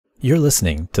You're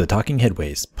listening to the Talking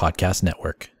Headways Podcast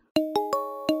Network.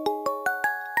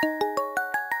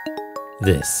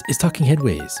 This is Talking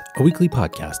Headways, a weekly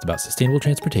podcast about sustainable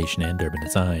transportation and urban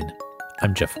design.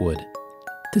 I'm Jeff Wood.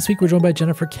 This week we're joined by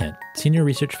Jennifer Kent, Senior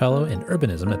Research Fellow in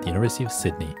Urbanism at the University of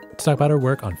Sydney, to talk about her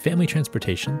work on family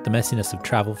transportation, the messiness of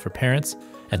travel for parents,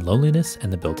 and loneliness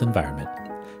and the built environment.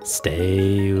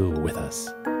 Stay with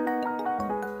us.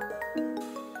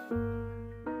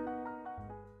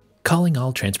 Calling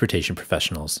all transportation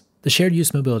professionals, the Shared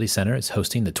Use Mobility Center is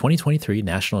hosting the 2023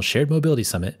 National Shared Mobility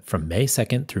Summit from May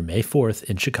 2nd through May 4th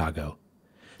in Chicago.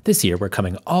 This year, we're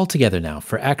coming all together now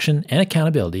for action and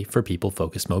accountability for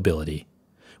people-focused mobility.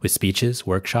 With speeches,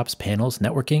 workshops, panels,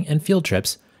 networking, and field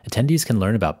trips, attendees can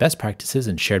learn about best practices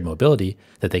in shared mobility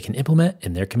that they can implement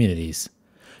in their communities.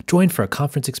 Join for a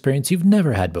conference experience you've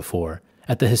never had before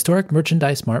at the historic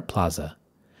Merchandise Mart Plaza.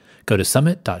 Go to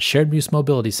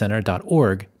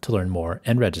summit.sharedusemobilitycenter.org to learn more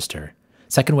and register.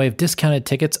 Second wave discounted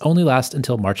tickets only last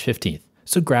until March 15th,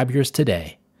 so grab yours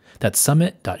today. That's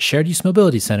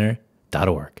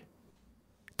summit.sharedusemobilitycenter.org.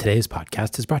 Today's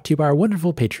podcast is brought to you by our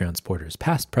wonderful Patreon supporters,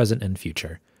 past, present, and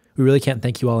future. We really can't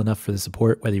thank you all enough for the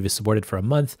support, whether you've supported for a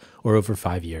month or over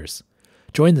 5 years.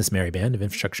 Join this merry band of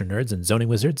infrastructure nerds and zoning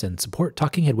wizards and support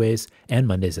Talking Headways and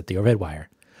Mondays at the Overhead Wire.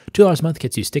 $2 a month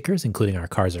gets you stickers, including our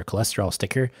Cars Are Cholesterol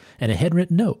sticker and a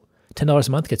handwritten note. $10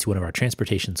 a month gets you one of our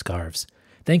transportation scarves.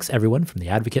 Thanks everyone from the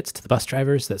advocates to the bus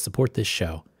drivers that support this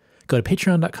show. Go to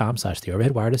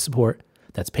patreon.com/theoverheadwire to support.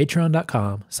 That's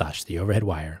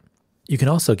patreon.com/theoverheadwire. You can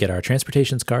also get our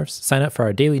transportation scarves, sign up for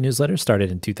our daily newsletter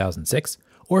started in 2006,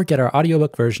 or get our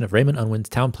audiobook version of Raymond Unwin's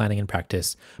Town Planning and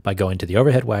Practice by going to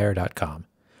theoverheadwire.com.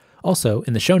 Also,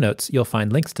 in the show notes, you'll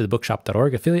find links to the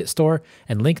bookshop.org affiliate store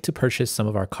and link to purchase some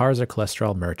of our Cars Are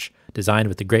Cholesterol merch, designed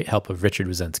with the great help of Richard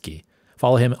Wazensky.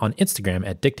 Follow him on Instagram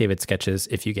at DickDavidSketches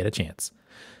if you get a chance.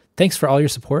 Thanks for all your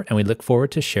support, and we look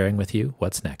forward to sharing with you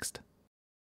what's next.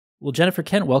 Well, Jennifer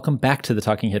Kent, welcome back to the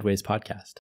Talking Headways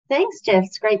podcast. Thanks, Jeff.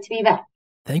 It's great to be back.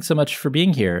 Thanks so much for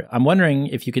being here. I'm wondering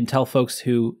if you can tell folks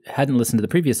who hadn't listened to the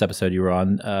previous episode you were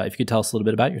on, if you could tell us a little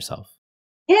bit about yourself.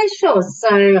 Yeah, sure.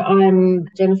 So I'm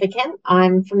Jennifer Kent.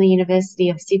 I'm from the University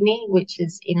of Sydney, which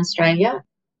is in Australia.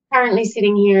 Currently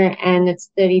sitting here and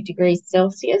it's 30 degrees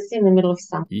Celsius in the middle of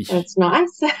summer. So it's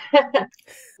nice.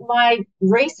 My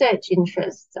research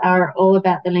interests are all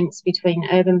about the links between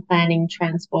urban planning,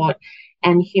 transport,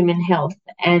 and human health.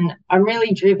 And I'm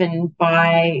really driven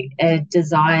by a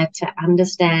desire to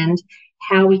understand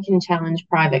how we can challenge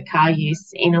private car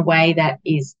use in a way that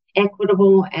is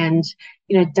equitable and,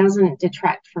 doesn't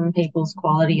detract from people's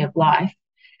quality of life.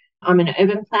 I'm an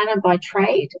urban planner by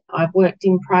trade. I've worked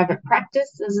in private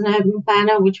practice as an urban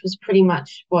planner, which was pretty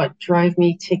much what drove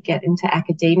me to get into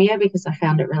academia because I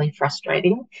found it really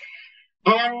frustrating.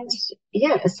 And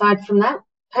aside from that,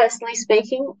 personally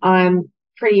speaking, I'm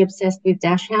pretty obsessed with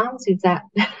dash hounds. If that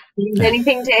means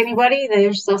anything to anybody,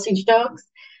 they're sausage dogs.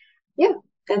 Yeah,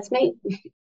 that's me.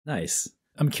 Nice.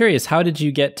 I'm curious, how did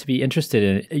you get to be interested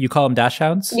in it? You call them dash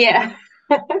hounds? Yeah.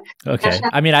 Okay.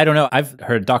 I mean, I don't know. I've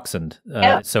heard dachshund,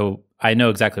 so I know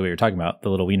exactly what you're talking about, the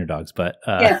little wiener dogs. But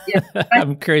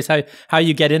I'm curious how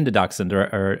you get into dachshund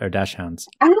or dash hounds.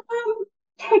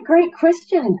 Great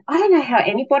question. I don't know how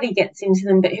anybody gets into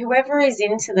them, but whoever is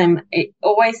into them, it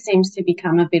always seems to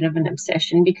become a bit of an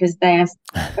obsession because they are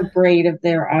a breed of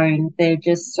their own. They're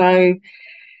just so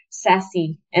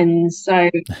sassy and so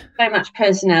much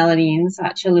personality in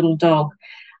such a little dog.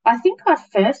 I think I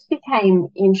first became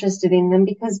interested in them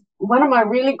because one of my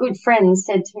really good friends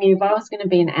said to me, if I was going to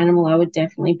be an animal, I would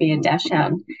definitely be a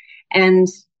dachshund. And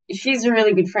she's a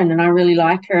really good friend and I really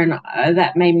like her. And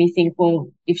that made me think,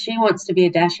 well, if she wants to be a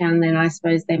dachshund, then I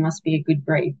suppose they must be a good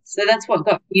breed. So that's what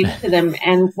got me into them.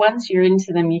 And once you're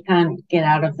into them, you can't get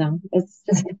out of them.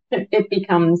 It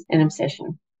becomes an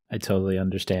obsession. I totally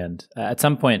understand. At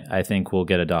some point, I think we'll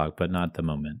get a dog, but not at the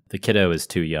moment. The kiddo is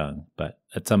too young, but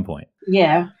at some point.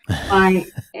 Yeah.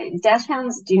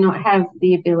 Dachshunds do not have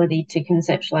the ability to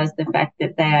conceptualize the fact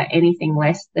that they are anything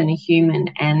less than a human.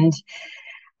 And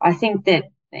I think that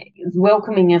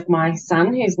welcoming of my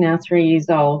son, who's now 3 years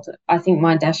old, I think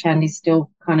my dachshund is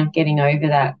still kind of getting over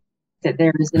that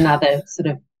there is another sort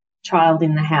of child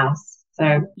in the house.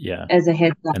 So as a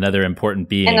heads up, another important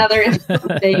being.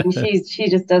 She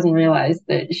just doesn't realize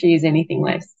that she is anything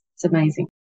less. It's amazing.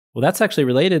 Well, that's actually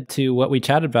related to what we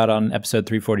chatted about on episode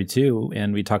 342.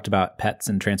 And we talked about pets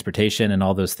and transportation and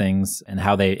all those things and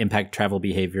how they impact travel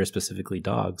behavior, specifically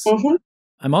dogs. Mm-hmm.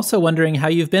 I'm also wondering how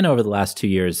you've been over the last 2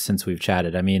 years since we've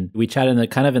chatted. I mean, we chatted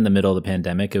in the middle of the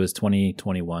pandemic. It was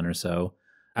 2021 or so.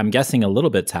 I'm guessing a little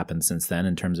bit's happened since then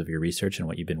in terms of your research and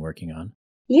what you've been working on.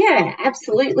 Yeah,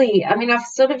 absolutely. I mean, I've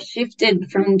sort of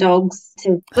shifted from dogs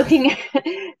to looking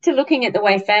to looking at the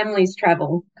way families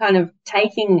travel, kind of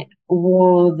taking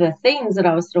all the things that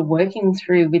I was sort of working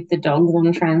through with the dogs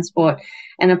on transport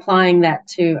and applying that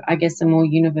to, I guess, a more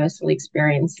universal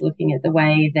experience, looking at the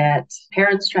way that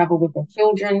parents travel with their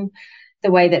children,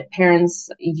 the way that parents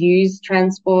use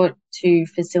transport to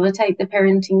facilitate the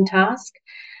parenting task.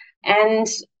 And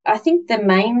I think the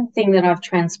main thing that I've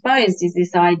transposed is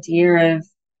this idea of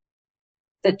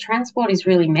that transport is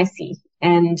really messy.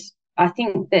 And I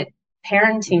think that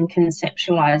parenting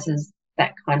conceptualizes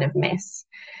that kind of mess.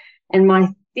 And my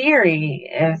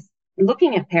theory of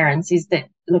looking at parents is that,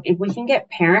 look, if we can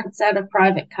get parents out of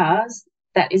private cars,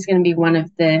 that is going to be one of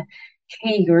the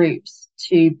key groups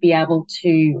to be able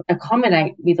to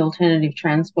accommodate with alternative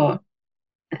transport.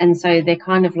 And so they're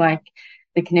kind of like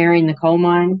the canary in the coal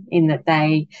mine in that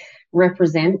they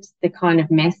represent the kind of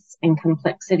mess and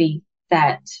complexity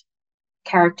that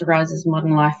characterizes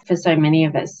modern life for so many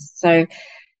of us. So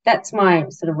that's my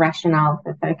sort of rationale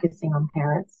for focusing on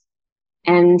parents.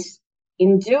 And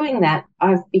in doing that,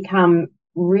 I've become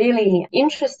really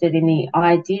interested in the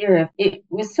idea of it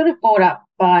was sort of brought up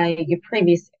by your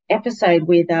previous episode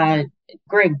with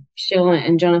Greg Schill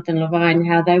and Jonathan Levine,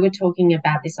 how they were talking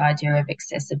about this idea of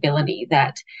accessibility,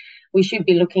 that we should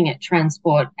be looking at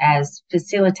transport as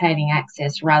facilitating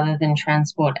access rather than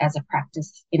transport as a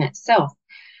practice in itself.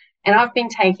 And I've been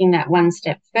taking that one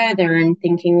step further and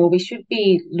thinking, well, we should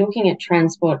be looking at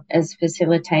transport as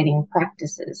facilitating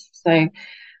practices. So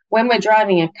when we're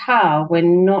driving a car, we're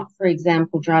not, for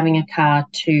example, driving a car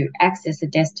to access a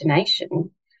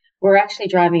destination. We're actually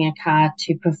driving a car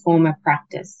to perform a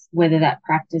practice, whether that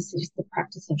practice is the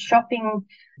practice of shopping,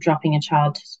 dropping a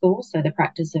child to school, so the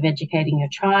practice of educating your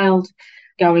child,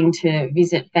 going to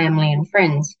visit family and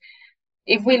friends.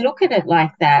 If we look at it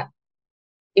like that,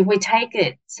 if we take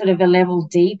it sort of a level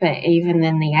deeper even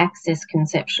than the access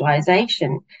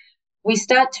conceptualization, we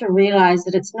start to realize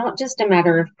that it's not just a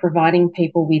matter of providing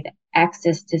people with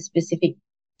access to specific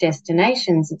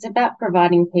destinations, it's about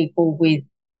providing people with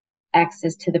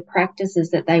access to the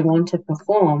practices that they want to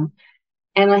perform.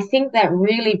 And I think that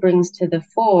really brings to the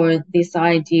fore this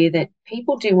idea that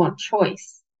people do want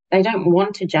choice. They don't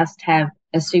want to just have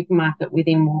a supermarket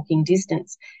within walking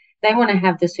distance. They want to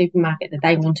have the supermarket that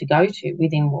they want to go to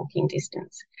within walking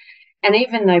distance. And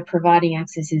even though providing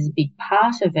access is a big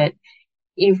part of it,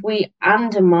 if we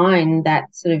undermine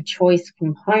that sort of choice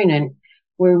component,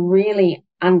 we're really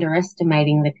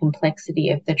underestimating the complexity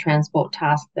of the transport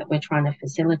task that we're trying to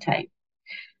facilitate.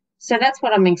 So that's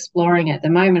what I'm exploring at the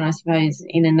moment, I suppose,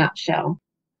 in a nutshell.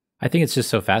 I think it's just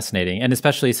so fascinating. And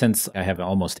especially since I have an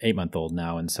almost 8-month-old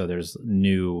now. And so there's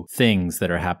new things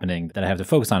that are happening that I have to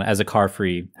focus on as a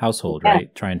car-free household, Yeah.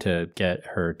 right? Trying to get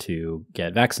her to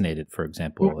get vaccinated, for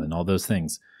example, and all those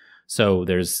things. So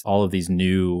there's all of these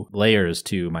new layers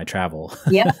to my travel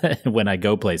when I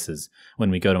go places, when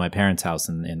we go to my parents' house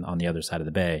and on the other side of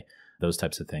the bay, those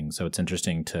types of things. So it's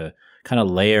interesting to kind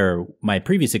of layer my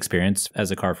previous experience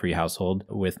as a car-free household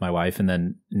with my wife, and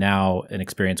then now an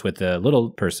experience with the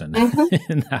little person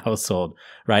in the household,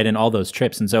 right? And all those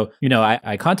trips. And so,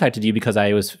 I contacted you because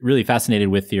I was really fascinated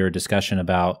with your discussion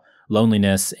about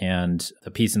loneliness and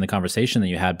the piece in the conversation that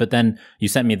you had. But then you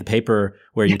sent me the paper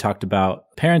where you talked about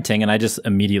parenting, and I just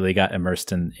immediately got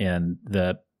immersed in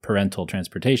the parental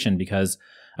transportation, because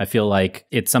I feel like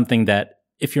it's something that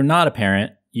if you're not a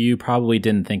parent, you probably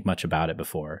didn't think much about it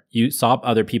before. You saw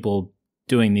other people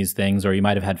doing these things, or you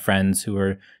might have had friends who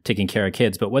were taking care of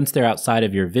kids. But once they're outside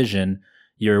of your vision,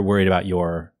 you're worried about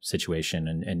your situation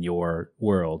and your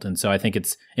world. And so I think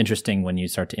it's interesting when you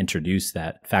start to introduce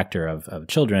that factor of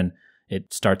children,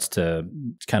 it starts to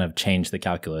kind of change the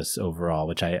calculus overall,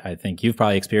 which I think you've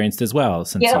probably experienced as well,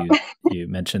 since you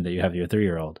mentioned that you have your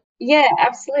 3-year-old. Yeah,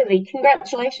 absolutely.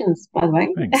 Congratulations, by the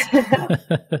way. Thanks.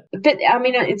 But I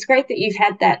mean, it's great that you've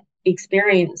had that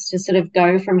experience to sort of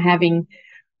go from having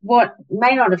what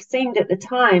may not have seemed at the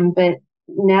time, but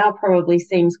now probably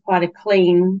seems quite a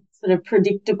clean, sort of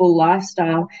predictable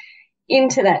lifestyle,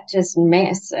 into that just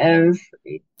mess of,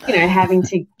 having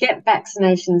to get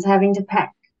vaccinations, having to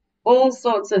pack all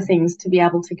sorts of things to be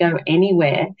able to go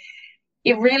anywhere.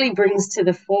 It really brings to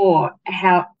the fore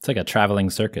how it's like a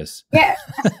traveling circus. Yeah,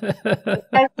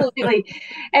 absolutely.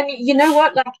 And you know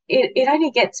what? Like it only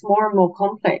gets more and more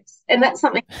complex. And that's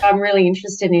something I'm really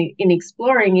interested in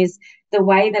exploring, is the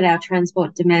way that our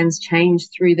transport demands change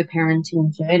through the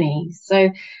parenting journey.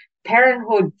 So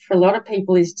parenthood for a lot of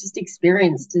people is just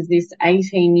experienced as this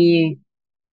 18-year,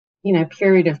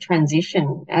 period of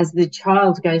transition. As the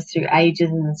child goes through ages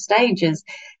and stages,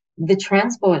 the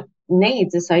transport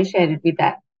needs associated with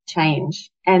that change.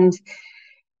 And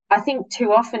I think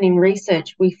too often in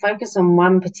research, we focus on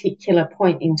one particular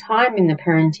point in time in the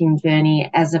parenting journey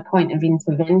as a point of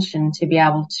intervention to be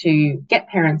able to get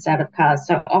parents out of cars.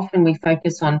 So often we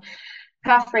focus on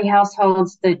car-free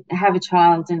households that have a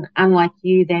child and, unlike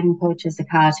you, then purchase a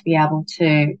car to be able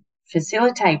to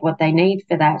facilitate what they need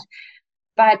for that.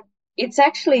 But it's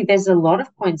actually, there's a lot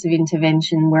of points of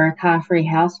intervention where a car-free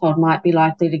household might be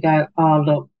likely to go, oh,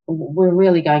 look, we're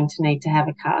really going to need to have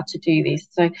a car to do this.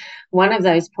 So one of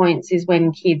those points is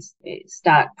when kids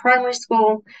start primary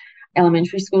school,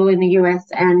 elementary school in the US,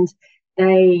 and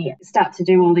they start to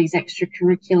do all these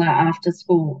extracurricular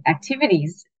after-school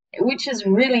activities, which is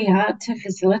really hard to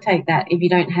facilitate that if you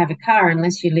don't have a car,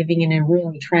 unless you're living in a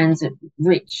really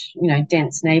transit-rich,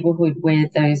 dense neighbourhood where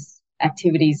those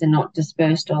activities are not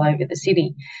dispersed all over the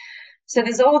city. So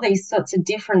there's all these sorts of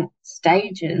different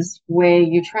stages where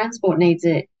your transport needs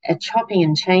are chopping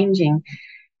and changing.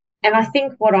 And I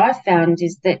think what I've found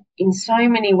is that in so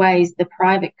many ways, the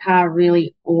private car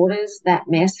really orders that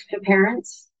mess for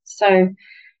parents. So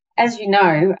as you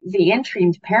know, the entry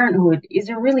into parenthood is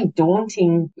a really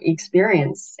daunting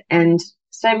experience. And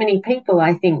so many people,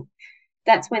 I think,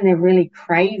 that's when they're really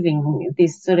craving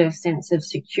this sort of sense of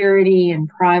security and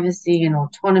privacy and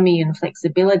autonomy and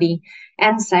flexibility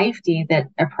and safety that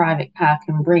a private car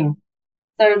can bring.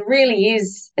 So it really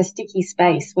is a sticky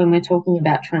space when we're talking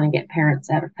about trying to get parents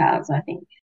out of cars, I think.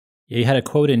 You had a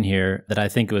quote in here that I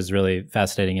think was really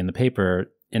fascinating in the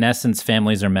paper. In essence,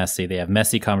 families are messy. They have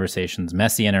messy conversations,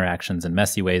 messy interactions, and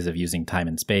messy ways of using time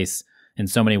and space. In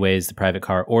so many ways, the private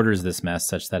car orders this mess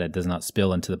such that it does not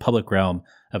spill into the public realm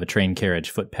of a train carriage,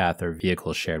 footpath, or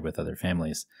vehicle shared with other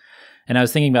families. And I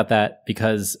was thinking about that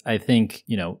because I think,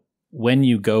 when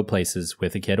you go places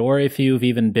with a kid, or if you've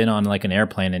even been on like an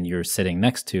airplane and you're sitting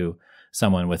next to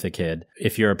someone with a kid,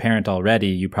 if you're a parent already,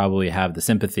 you probably have the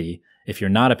sympathy. If you're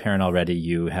not a parent already,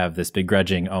 you have this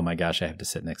begrudging, oh my gosh, I have to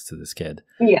sit next to this kid.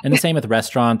 Yeah. And the same with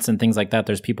restaurants and things like that.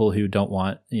 There's people who don't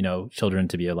want, children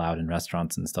to be allowed in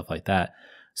restaurants and stuff like that.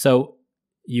 So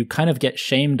you kind of get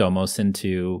shamed almost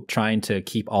into trying to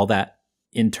keep all that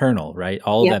internal, right?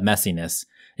 All of that messiness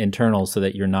internal so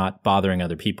that you're not bothering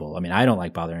other people. I mean, I don't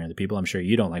like bothering other people. I'm sure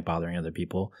you don't like bothering other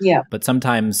people. Yeah. But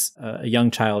sometimes a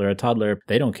young child or a toddler,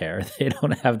 they don't care. They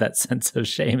don't have that sense of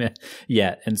shame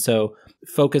yet. And so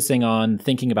focusing on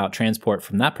thinking about transport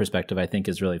from that perspective, I think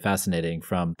is really fascinating,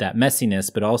 from that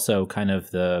messiness, but also kind of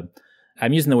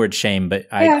I'm using the word shame, but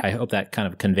I hope that kind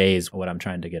of conveys what I'm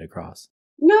trying to get across.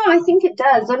 No, I think it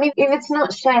does. I mean, if it's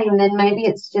not shame, then maybe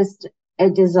it's just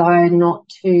a desire not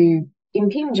to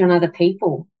impinge on other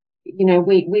people.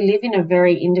 We live in a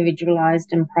very individualized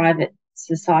and private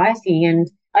society, and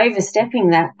overstepping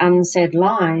that unsaid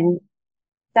line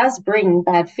does bring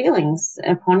bad feelings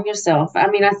upon yourself. I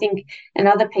mean, I think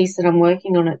another piece that I'm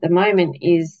working on at the moment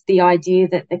is the idea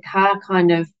that the car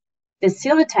kind of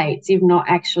facilitates, if not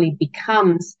actually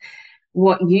becomes,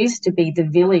 what used to be the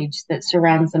village that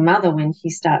surrounds the mother when she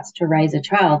starts to raise a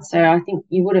child. So I think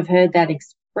you would have heard that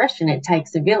expression, it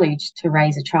takes a village to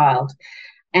raise a child.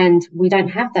 And we don't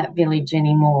have that village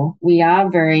anymore. We are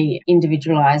very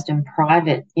individualized and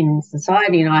private in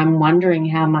society. And I'm wondering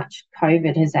how much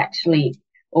COVID has actually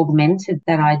augmented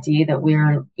that idea that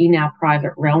we're in our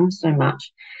private realm so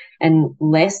much and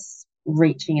less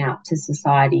reaching out to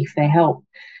society for help.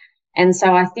 And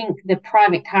so I think the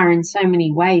private car in so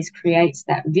many ways creates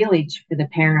that village for the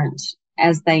parent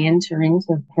as they enter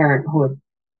into parenthood,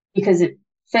 because it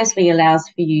firstly allows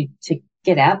for you to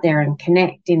get out there and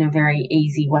connect in a very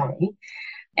easy way.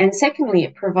 And secondly,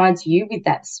 it provides you with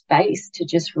that space to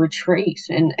just retreat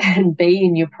and be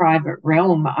in your private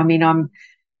realm. I mean, I'm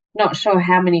not sure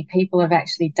how many people have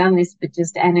actually done this, but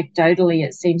just anecdotally,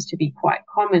 it seems to be quite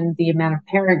common, the amount of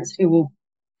parents who will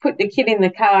put the kid in the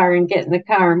car and get in the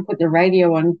car and put the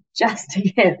radio on just to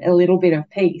get a little bit of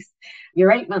peace.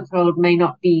 Your 8-month-old may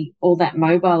not be all that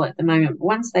mobile at the moment, but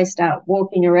once they start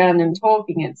walking around and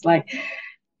talking, it's like,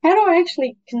 how do I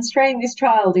actually constrain this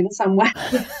child in some way?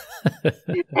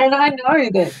 And I know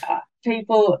that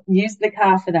people use the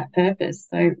car for that purpose.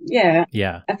 So, yeah,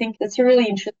 I think that's a really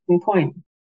interesting point.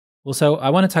 Well, so I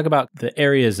want to talk about the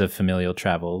areas of familial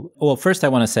travel. Well, first I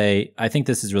want to say, I think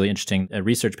this is really interesting. A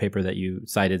research paper that you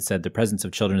cited said the presence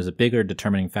of children is a bigger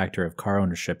determining factor of car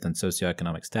ownership than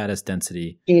socioeconomic status,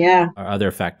 density, or other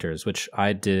factors, which I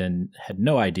had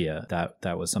no idea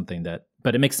that was something that,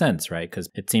 but it makes sense, right? Because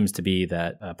it seems to be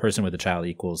that a person with a child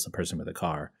equals a person with a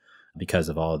car because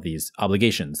of all of these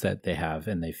obligations that they have,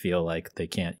 and they feel like they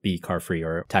can't be car-free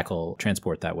or tackle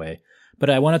transport that way. But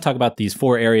I want to talk about these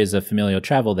 4 areas of familial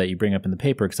travel that you bring up in the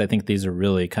paper, because I think these are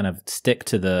really kind of stick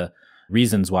to the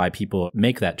reasons why people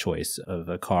make that choice of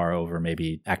a car over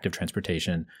maybe active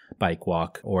transportation, bike,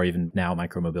 walk, or even now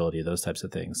micromobility, those types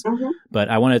of things. Mm-hmm. But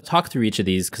I want to talk through each of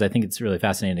these because I think it's really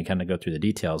fascinating to kind of go through the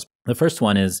details. The first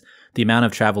one is the amount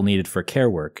of travel needed for care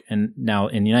work. And now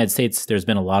in the United States, there's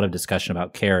been a lot of discussion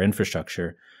about care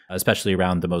infrastructure, especially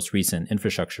around the most recent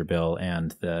infrastructure bill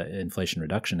and the Inflation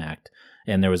Reduction Act.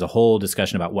 And there was a whole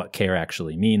discussion about what care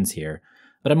actually means here.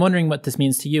 But I'm wondering what this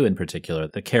means to you in particular,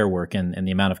 the care work and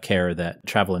the amount of care that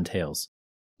travel entails.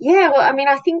 Yeah, well, I mean,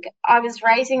 I think I was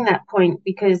raising that point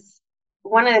because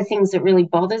one of the things that really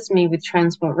bothers me with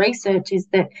transport research is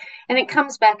that, and it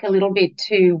comes back a little bit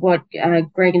to what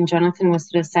Greg and Jonathan were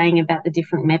sort of saying about the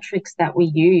different metrics that we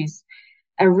use,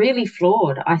 are really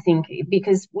flawed, I think,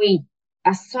 because we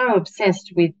are so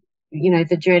obsessed with,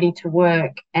 the journey to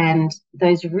work and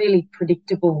those really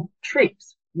predictable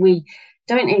trips. We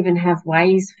don't even have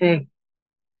ways for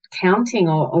counting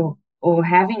or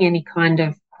having any kind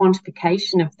of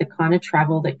quantification of the kind of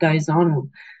travel that goes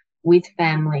on with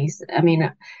families. I mean,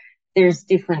 there's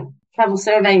different travel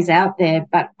surveys out there,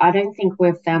 but I don't think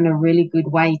we've found a really good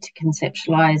way to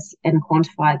conceptualize and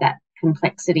quantify that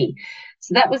complexity.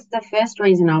 So that was the first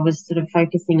reason I was sort of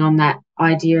focusing on that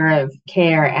idea of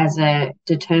care as a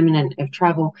determinant of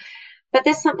travel. But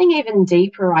there's something even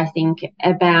deeper, I think,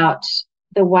 about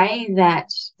the way that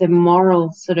the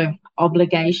moral sort of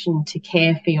obligation to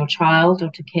care for your child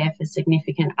or to care for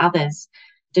significant others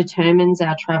determines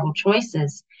our travel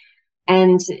choices.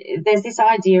 And there's this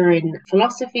idea in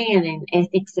philosophy and in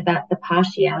ethics about the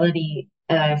partiality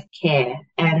of care.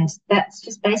 And that's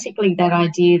just basically that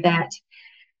idea that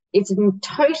it's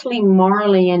totally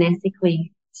morally and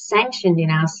ethically sanctioned in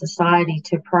our society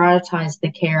to prioritize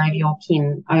the care of your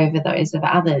kin over those of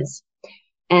others.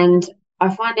 And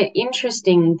I find it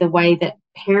interesting the way that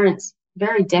parents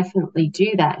very definitely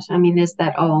do that. I mean, there's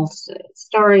that old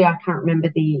story, I can't remember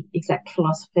the exact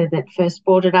philosopher that first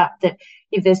brought it up, that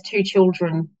if there's two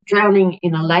children drowning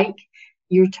in a lake,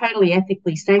 you're totally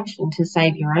ethically sanctioned to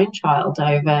save your own child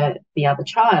over the other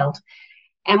child.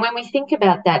 And when we think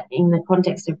about that in the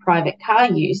context of private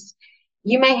car use,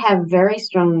 you may have very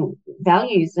strong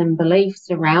values and beliefs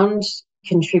around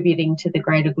contributing to the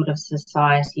greater good of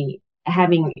society,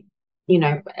 having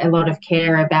a lot of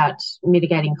care about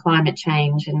mitigating climate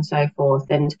change and so forth,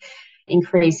 and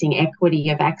increasing equity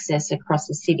of access across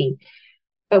the city.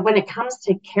 But when it comes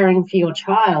to caring for your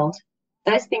child,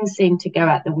 those things seem to go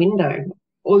out the window.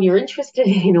 All you're interested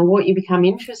in, or what you become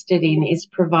interested in, is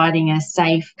providing a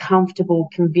safe, comfortable,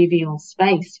 convivial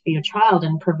space for your child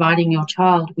and providing your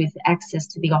child with access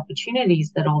to the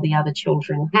opportunities that all the other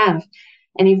children have.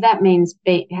 And if that means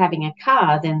having a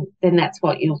car, then that's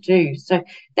what you'll do. So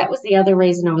that was the other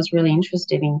reason I was really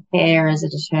interested in care as a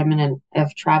determinant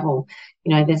of travel.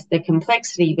 There's the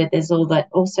complexity, but there's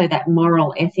also that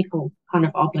moral, ethical kind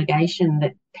of obligation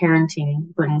that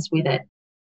parenting brings with it.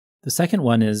 The second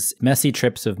one is messy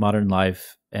trips of modern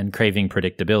life and craving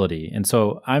predictability. And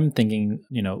so I'm thinking,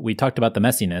 we talked about the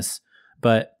messiness,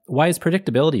 but why is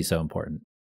predictability so important?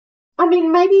 I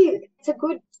mean, maybe it's a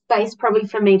good space probably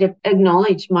for me to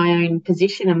acknowledge my own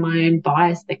position and my own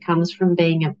bias that comes from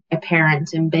being a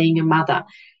parent and being a mother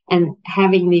and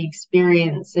having the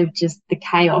experience of just the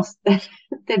chaos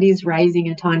that is raising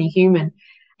a tiny human.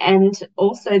 And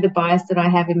also the bias that I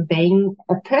have in being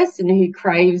a person who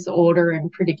craves order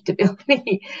and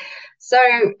predictability. So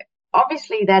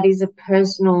obviously that is a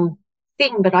personal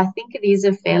thing, but I think it is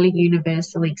a fairly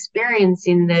universal experience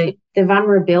in the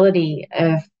vulnerability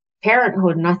of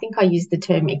parenthood. And I think I use the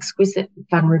term exquisite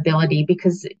vulnerability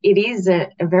because it is a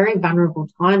very vulnerable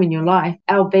time in your life,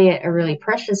 albeit a really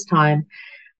precious time,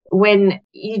 when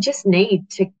you just need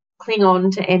to cling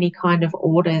on to any kind of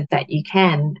order that you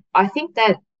can. I think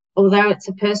that although it's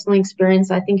a personal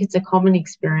experience, I think it's a common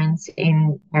experience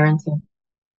in parenting.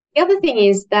 The other thing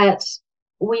is that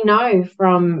we know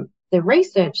from the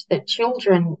research that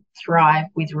children thrive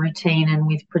with routine and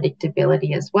with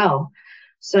predictability as well.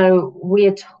 So we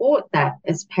are taught that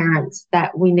as parents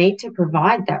that we need to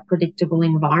provide that predictable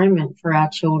environment for our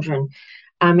children.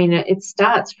 I mean, it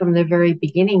starts from the very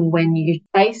beginning when you're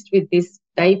faced with this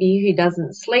baby who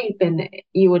doesn't sleep, and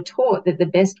you were taught that the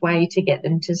best way to get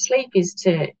them to sleep is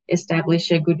to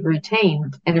establish a good routine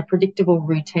and a predictable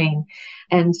routine.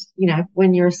 And,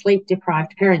 when you're a sleep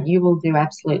deprived parent, you will do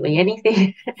absolutely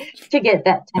anything to get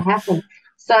that to happen.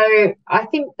 So I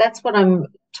think that's what I'm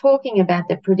talking about,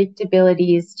 that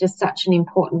predictability is just such an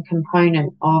important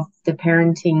component of the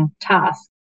parenting task.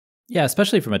 Yeah,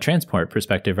 especially from a transport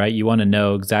perspective, right? You want to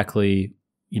know exactly,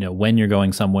 when you're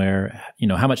going somewhere,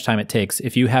 how much time it takes.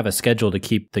 If you have a schedule to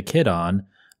keep the kid on,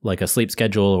 like a sleep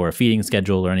schedule or a feeding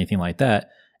schedule or anything like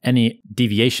that, any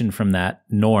deviation from that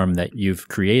norm that you've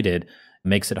created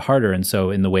makes it harder. And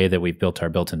so in the way that we've built our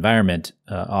built environment,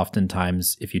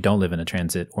 oftentimes if you don't live in a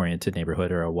transit-oriented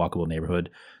neighborhood or a walkable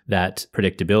neighborhood, that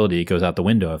predictability goes out the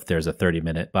window if there's a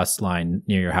 30-minute bus line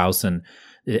near your house and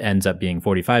it ends up being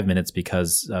 45 minutes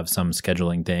because of some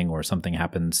scheduling thing or something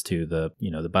happens to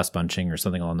the bus bunching or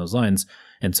something along those lines.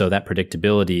 And so that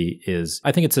predictability is,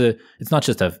 I think it's not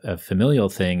just a familial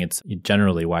thing. It's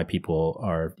generally why people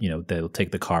are, they'll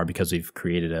take the car because we've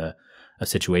created a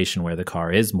situation where the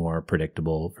car is more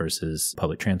predictable versus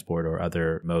public transport or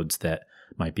other modes that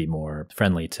might be more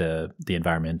friendly to the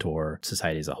environment or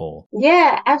society as a whole.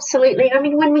 Yeah, absolutely. I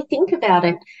mean, when we think about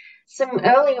it, some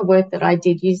earlier work that I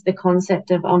did used the concept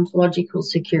of ontological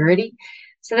security.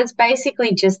 So that's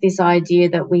basically just this idea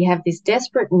that we have this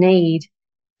desperate need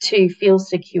to feel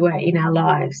secure in our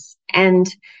lives. And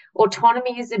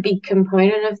autonomy is a big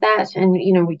component of that. And,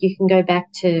 you can go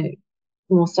back to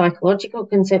more psychological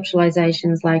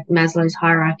conceptualizations like Maslow's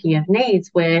hierarchy of needs,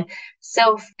 where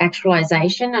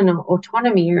self-actualization and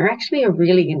autonomy are actually a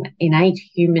really innate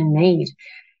human need.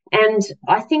 And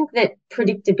I think that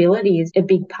predictability is a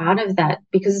big part of that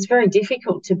because it's very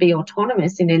difficult to be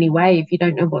autonomous in any way if you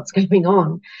don't know what's going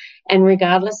on. And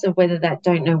regardless of whether that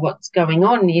don't know what's going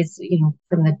on is,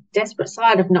 from the desperate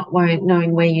side of not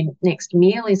knowing where your next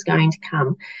meal is going to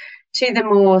come to the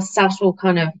more subtle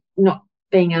kind of not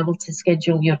being able to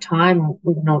schedule your time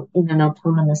in an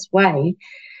autonomous way.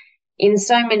 In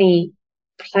so many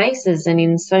places and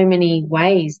in so many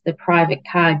ways, the private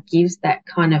car gives that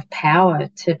kind of power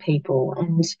to people.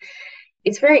 And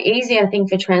it's very easy, I think,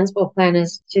 for transport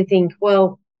planners to think,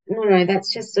 well, no,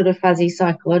 that's just sort of fuzzy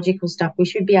psychological stuff. We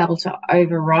should be able to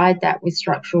override that with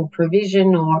structural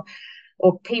provision or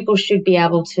people should be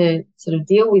able to sort of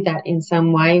deal with that in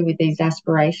some way with these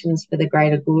aspirations for the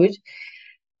greater good.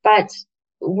 But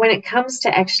when it comes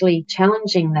to actually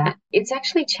challenging that, it's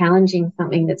actually challenging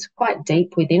something that's quite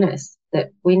deep within us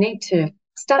that we need to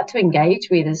start to engage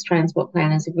with as transport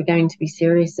planners if we're going to be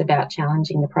serious about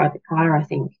challenging the private car, I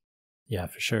think. Yeah,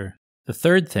 for sure. The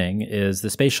third thing is the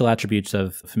spatial attributes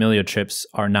of familiar trips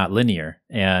are not linear.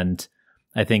 And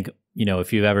I think,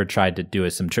 if you've ever tried to do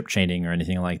some trip chaining or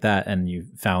anything like that, and you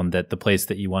found that the place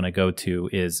that you want to go to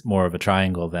is more of a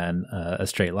triangle than a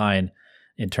straight line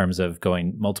in terms of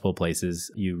going multiple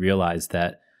places, you realize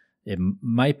that it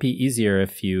might be easier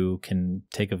if you can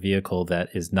take a vehicle that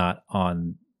is not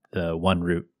on the one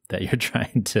route that you're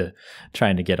trying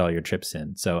to get all your trips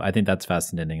in. So I think that's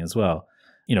fascinating as well.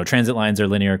 Transit lines are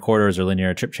linear, corridors are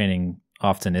linear, trip chaining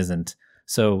often isn't.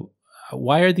 So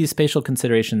why are these spatial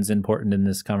considerations important in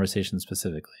this conversation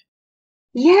specifically?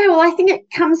 Yeah, well, I think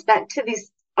it comes back to this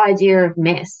idea of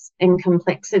mess and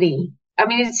complexity. I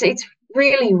mean, it's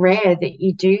really rare that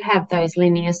you do have those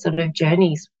linear sort of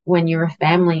journeys when you're a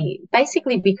family,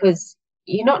 basically because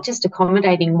you're not just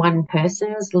accommodating one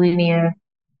person's linear,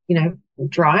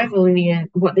 drive or linear,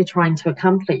 what they're trying to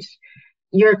accomplish.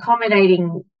 You're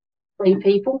accommodating 3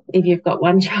 people if you've got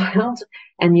one child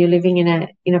and you're living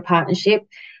in a partnership.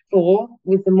 4,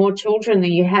 with the more children that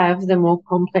you have, the more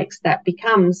complex that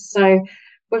becomes. So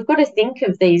we've got to think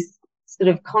of these sort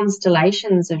of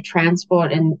constellations of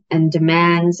transport and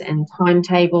demands and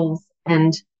timetables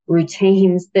and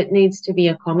routines that needs to be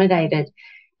accommodated.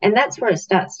 And that's where it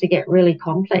starts to get really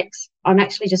complex. I'm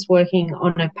actually just working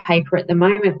on a paper at the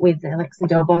moment with Alexa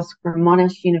Delbos from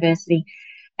Monash University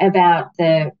about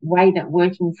the way that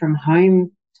working from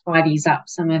home tidies up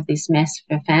some of this mess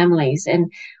for families.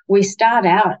 And we start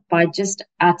out by just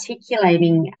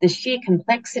articulating the sheer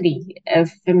complexity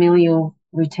of familial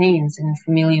routines and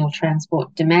familial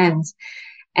transport demands.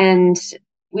 And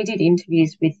we did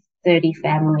interviews with 30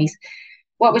 families.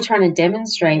 What we're trying to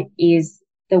demonstrate is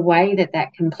the way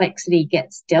that complexity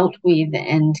gets dealt with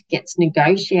and gets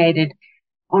negotiated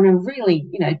on a really,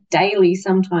 daily,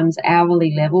 sometimes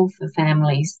hourly level for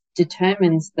families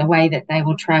determines the way that they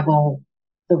will travel,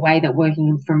 the way that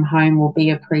working from home will be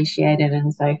appreciated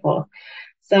and so forth.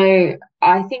 So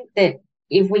I think that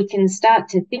if we can start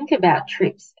to think about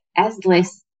trips as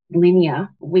less linear,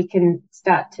 we can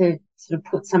start to sort of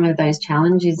put some of those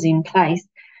challenges in place.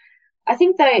 I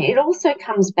think, though, it also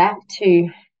comes back to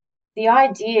the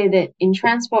idea that in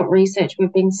transport research,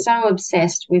 we've been so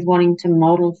obsessed with wanting to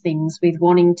model things, with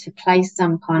wanting to place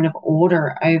some kind of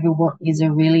order over what is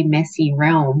a really messy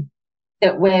realm,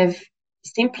 that we've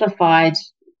simplified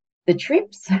the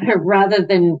trips rather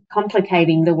than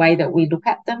complicating the way that we look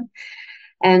at them.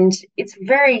 And it's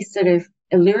very sort of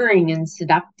alluring and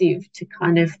seductive to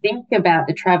kind of think about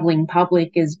the travelling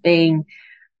public as being,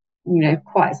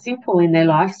 quite simple in their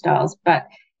lifestyles, but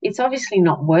it's obviously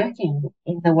not working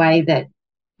in the way that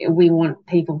we want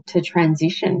people to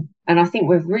transition. And I think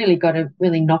we've really got to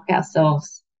really knock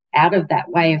ourselves out of that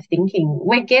way of thinking.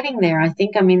 We're getting there, I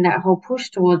think. I mean, that whole push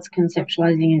towards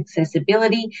conceptualizing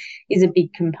accessibility is a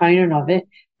big component of it,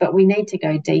 but we need to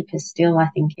go deeper still, I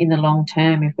think, in the long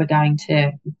term if we're going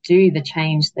to do the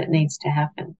change that needs to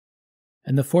happen.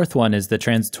 And the fourth one is the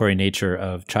transitory nature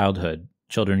of childhood.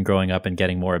 Children growing up and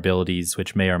getting more abilities,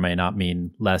 which may or may not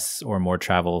mean less or more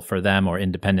travel for them or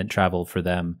independent travel for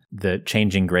them, the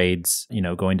changing grades,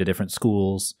 going to different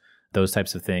schools, those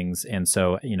types of things. And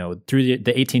so, through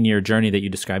the 18-year journey that you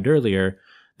described earlier,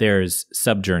 there's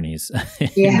sub-journeys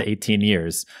in the 18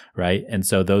 years, right? And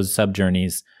so those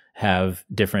sub-journeys have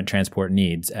different transport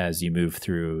needs as you move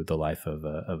through the life of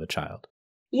a child.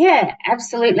 Yeah,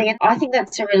 absolutely. And I think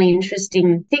that's a really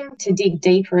interesting thing to dig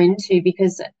deeper into,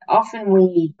 because often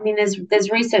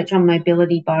there's research on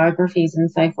mobility biographies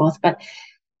and so forth, but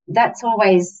that's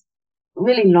always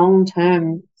really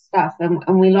long-term stuff.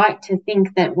 And we like to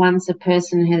think that once a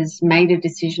person has made a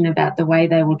decision about the way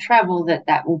they will travel,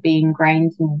 that will be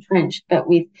ingrained and entrenched. But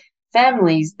with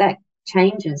families, that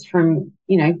changes from,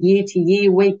 year to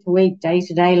year, week to week, day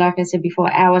to day, like I said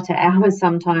before, hour to hour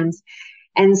sometimes.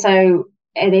 And so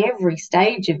at every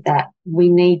stage of that, we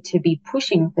need to be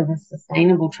pushing for the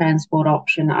sustainable transport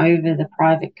option over the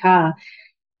private car.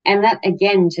 And that,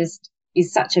 again, just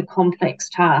is such a complex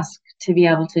task to be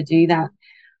able to do that.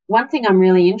 One thing I'm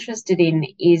really interested in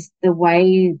is the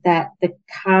way that the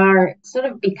car sort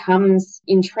of becomes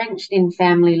entrenched in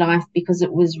family life because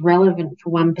it was relevant for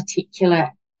one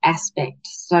particular aspect.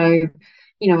 So,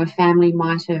 a family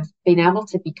might have been able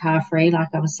to be car free, like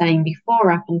I was saying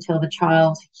before, up until the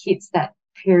child hits that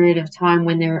period of time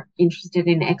when they're interested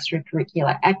in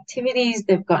extracurricular activities.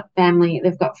 They've got family,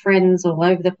 they've got friends all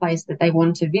over the place that they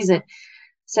want to visit.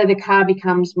 So the car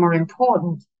becomes more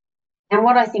important. And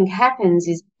what I think happens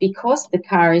is, because the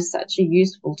car is such a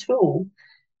useful tool,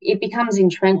 it becomes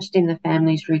entrenched in the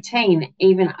family's routine,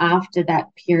 even after that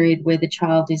period where the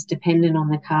child is dependent on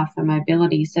the car for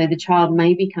mobility. So the child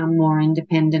may become more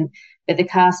independent, but the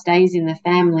car stays in the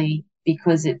family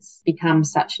because it's become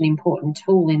such an important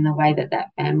tool in the way that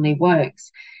family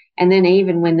works. And then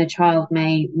even when the child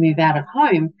may move out of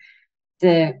home,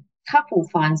 the couple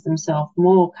finds themselves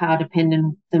more car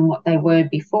dependent than what they were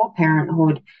before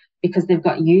parenthood, because they've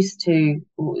got used to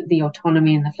the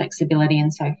autonomy and the flexibility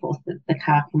and so forth that the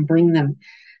car can bring them.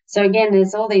 So again,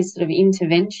 there's all these sort of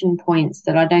intervention points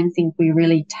that I don't think we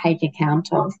really take account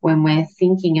of when we're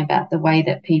thinking about the way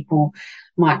that people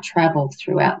might travel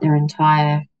throughout their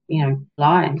entire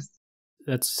lives.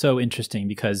 That's so interesting,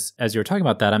 because as you were talking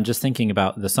about that, I'm just thinking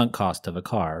about the sunk cost of a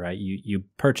car, right? You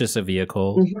purchase a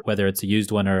vehicle, whether it's a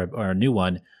used one or a new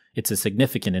one, it's a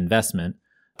significant investment,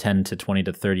 $10,000 to $20,000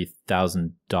 to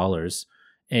 $30,000,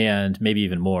 and maybe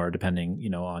even more, depending,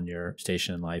 on your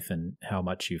station in life and how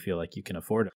much you feel like you can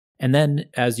afford it. And then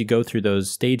as you go through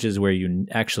those stages where you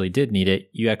actually did need it,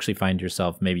 you actually find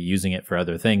yourself maybe using it for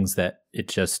other things that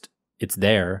it's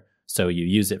there, so you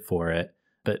use it for it.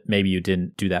 But maybe you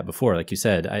didn't do that before, like you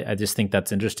said. I just think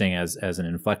that's interesting as an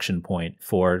inflection point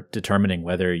for determining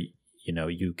whether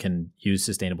you can use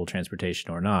sustainable transportation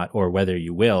or not, or whether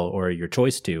you will, or your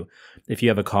choice to. If you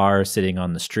have a car sitting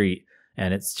on the street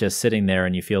and it's just sitting there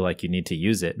and you feel like you need to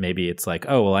use it, maybe it's like,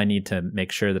 oh, well, I need to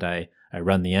make sure that I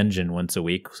run the engine once a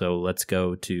week, so let's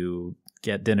go to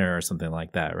get dinner or something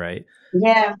like that, right?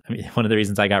 Yeah. I mean, one of the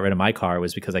reasons I got rid of my car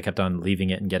was because I kept on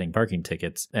leaving it and getting parking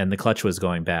tickets, and the clutch was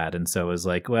going bad. And so it was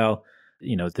like, well,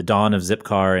 the dawn of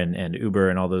Zipcar and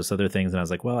Uber and all those other things. And I was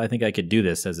like, well, I think I could do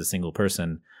this as a single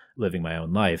person living my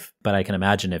own life. But I can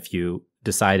imagine if you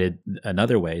decided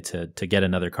another way to get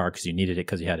another car because you needed it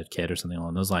because you had a kid or something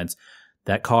along those lines,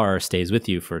 that car stays with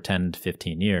you for 10 to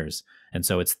 15 years. And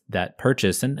so it's that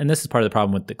purchase. And this is part of the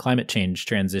problem with the climate change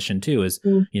transition too, is,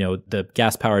 the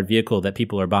gas powered vehicle that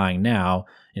people are buying now,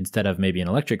 instead of maybe an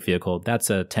electric vehicle, that's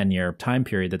a 10-year time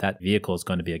period that vehicle is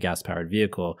going to be a gas powered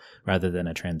vehicle rather than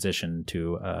a transition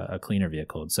to a cleaner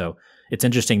vehicle. And so it's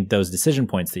interesting, those decision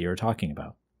points that you were talking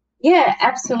about. Yeah,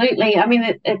 absolutely. I mean,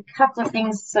 a couple of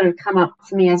things sort of come up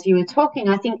for me as you were talking.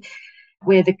 I think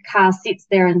where the car sits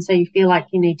there and so you feel like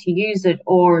you need to use it,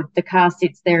 or the car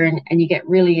sits there and you get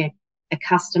really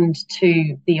accustomed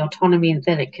to the autonomy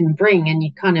that it can bring, and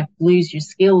you kind of lose your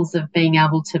skills of being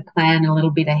able to plan a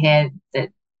little bit ahead that,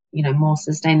 more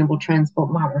sustainable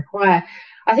transport might require.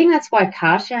 I think that's why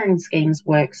car sharing schemes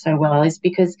work so well, is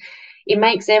because it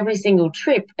makes every single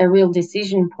trip a real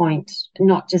decision point,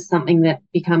 not just something that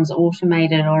becomes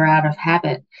automated or out of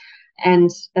habit. And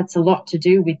that's a lot to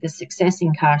do with the success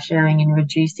in car sharing and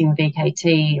reducing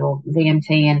VKT or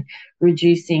VMT and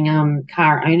reducing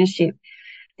car ownership.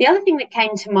 The other thing that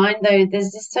came to mind, though,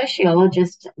 there's this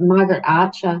sociologist, Margaret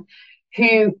Archer,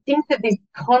 who thinks that this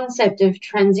concept of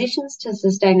transitions to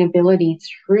sustainability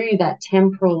through that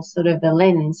temporal sort of a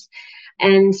lens.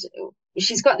 And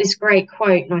she's got this great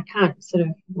quote, and I can't sort of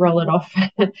roll it off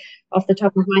off the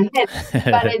top of my head,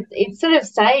 but it's sort of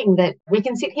saying that we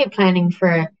can sit here planning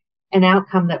for an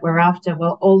outcome that we're after,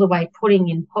 well, all the way putting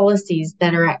in policies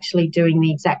that are actually doing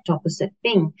the exact opposite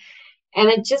thing. And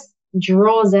it just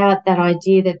draws out that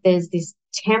idea that there's this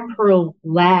temporal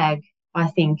lag, I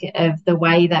think, of the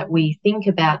way that we think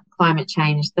about climate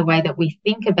change, the way that we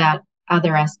think about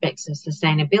other aspects of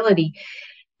sustainability,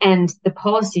 and the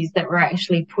policies that we're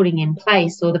actually putting in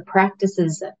place, or the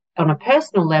practices on a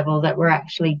personal level that we're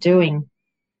actually doing.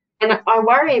 And I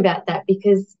worry about that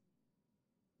because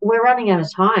we're running out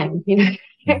of time.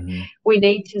 Mm-hmm. We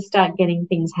need to start getting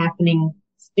things happening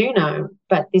sooner.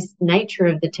 But this nature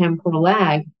of the temporal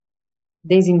lag,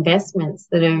 these investments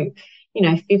that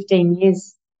are, 15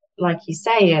 years, like you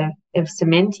say, of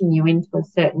cementing you into a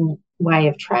certain way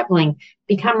of traveling,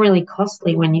 become really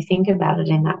costly when you think about it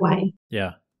in that way.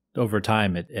 Yeah. Over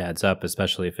time, it adds up,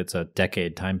 especially if it's a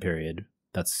decade time period.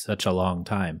 That's such a long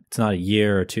time. It's not a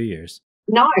year or 2 years.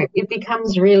 No, it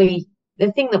becomes really,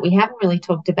 the thing that we haven't really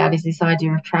talked about is this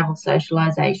idea of travel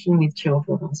socialization with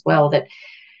children as well, that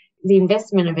the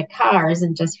investment of a car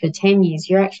isn't just for 10 years.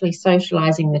 You're actually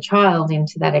socializing the child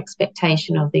into that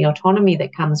expectation of the autonomy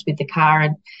that comes with the car,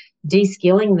 and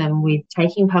de-skilling them with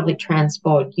taking public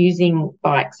transport, using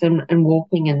bikes and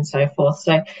walking and so forth.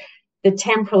 So the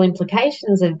temporal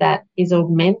implications of that is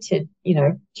augmented,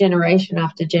 generation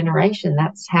after generation.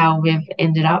 That's how we've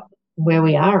ended up where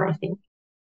we are, I think.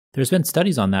 There's been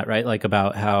studies on that, right? Like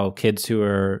about how kids who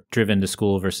are driven to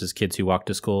school versus kids who walk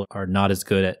to school are not as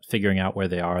good at figuring out where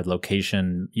they are,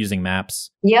 location, using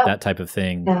maps, that type of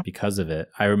thing because of it.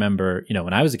 I remember,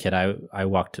 when I was a kid, I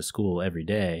walked to school every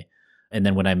day. And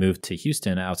then when I moved to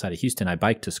Houston, outside of Houston, I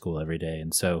biked to school every day.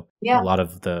 And so a lot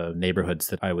of the neighborhoods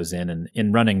that I was in, and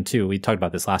in running too, we talked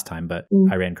about this last time, but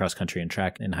I ran cross country and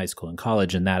track in high school and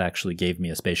college. And that actually gave me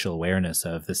a spatial awareness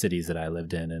of the cities that I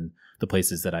lived in and the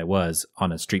places that I was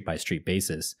on a street by street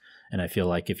basis. And I feel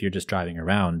like if you're just driving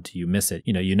around, you miss it.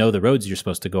 You know the roads you're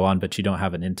supposed to go on, but you don't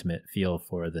have an intimate feel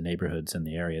for the neighborhoods and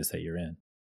the areas that you're in.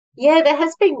 Yeah, there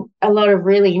has been a lot of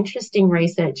really interesting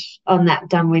research on that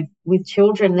done with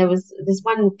children. There's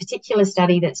one particular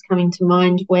study that's coming to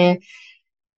mind where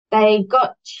they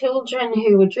got children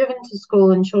who were driven to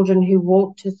school and children who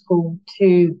walked to school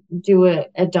to do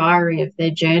a diary of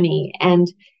their journey. And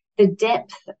the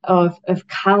depth of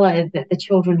colour that the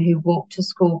children who walked to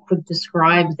school could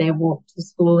describe their walk to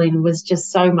school in was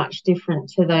just so much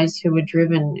different to those who were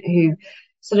driven, who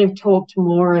sort of talked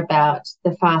more about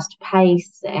the fast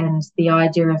pace and the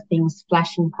idea of things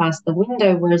flashing past the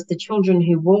window, whereas the children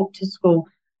who walked to school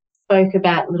spoke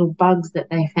about little bugs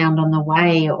that they found on the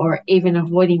way, or even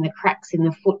avoiding the cracks in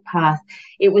the footpath.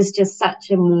 It was just such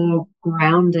a more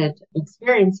grounded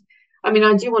experience. I mean,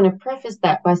 I do want to preface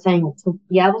that by saying to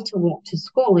be able to walk to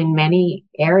school in many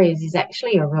areas is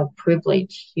actually a real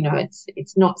privilege.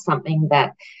 It's not something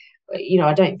that,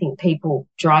 I don't think people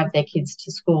drive their kids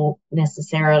to school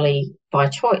necessarily by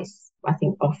choice. I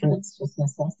think often it's just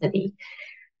necessity.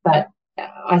 But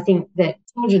I think that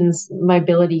children's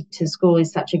mobility to school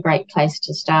is such a great place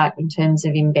to start in terms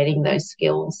of embedding those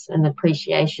skills and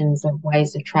appreciations of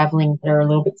ways of travelling that are a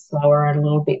little bit slower and a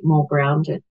little bit more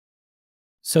grounded.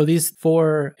 So these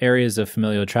 4 areas of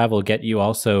familial travel get you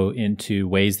also into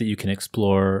ways that you can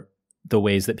explore the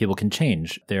ways that people can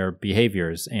change their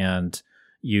behaviors. And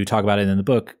you talk about it in the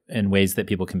book in ways that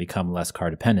people can become less car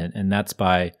dependent. And that's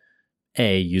by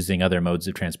A, using other modes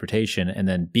of transportation, and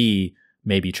then B,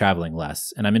 maybe traveling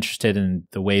less. And I'm interested in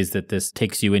the ways that this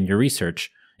takes you in your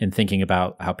research in thinking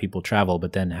about how people travel,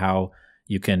 but then how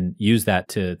you can use that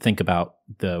to think about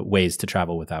the ways to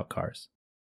travel without cars.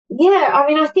 Yeah, I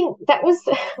mean, I think that was,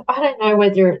 I don't know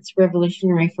whether it's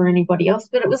revolutionary for anybody else,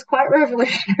 but it was quite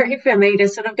revolutionary for me to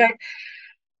sort of go,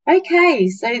 okay,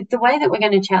 so the way that we're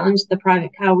going to challenge the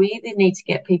private car, we either need to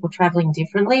get people travelling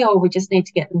differently or we just need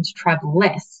to get them to travel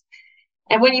less.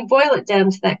 And when you boil it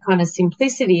down to that kind of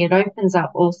simplicity, it opens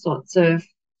up all sorts of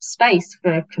space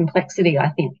for complexity, I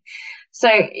think. So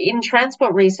in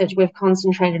transport research, we've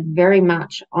concentrated very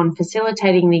much on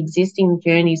facilitating the existing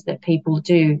journeys that people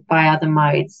do by other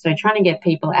modes. So trying to get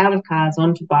people out of cars,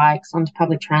 onto bikes, onto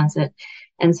public transit,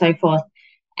 and so forth.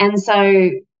 And so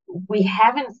we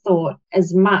haven't thought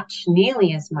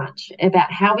nearly as much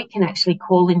about how we can actually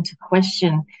call into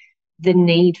question the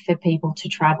need for people to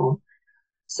travel.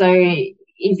 So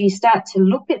if you start to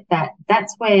look at that,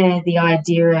 that's where the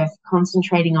idea of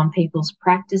concentrating on people's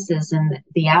practices and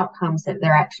the outcomes that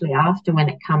they're actually after when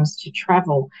it comes to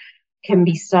travel can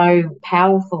be so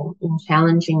powerful in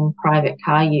challenging private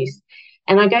car use.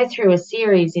 And I go through a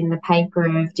series in the paper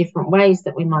of different ways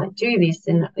that we might do this.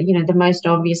 And, the most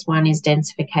obvious one is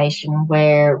densification,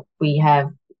 where we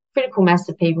have critical mass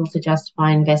of people to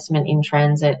justify investment in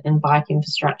transit and bike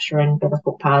infrastructure and better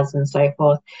footpaths and so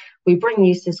forth. We bring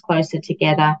uses closer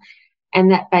together,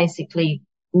 and that basically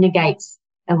negates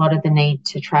a lot of the need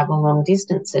to travel long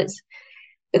distances.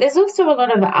 But there's also a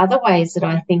lot of other ways that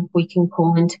I think we can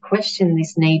call into question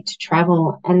this need to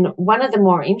travel. And one of the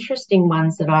more interesting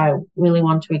ones that I really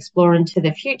want to explore into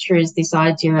the future is this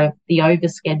idea of the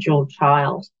overscheduled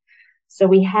child. So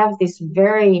we have this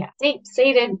very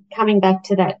deep-seated, coming back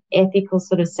to that ethical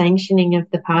sort of sanctioning of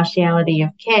the partiality of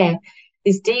care,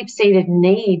 this deep-seated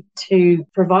need to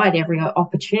provide every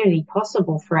opportunity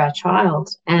possible for our child.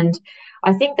 And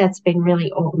I think that's been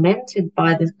really augmented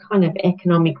by the kind of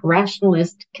economic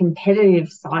rationalist competitive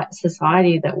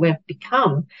society that we've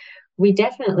become. We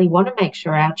definitely want to make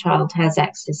sure our child has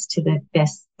access to the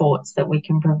best sports that we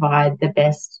can provide, the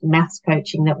best maths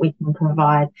coaching that we can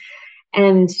provide.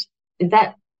 And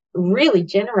that really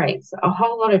generates a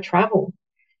whole lot of travel.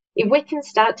 If we can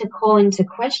start to call into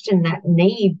question that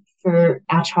need for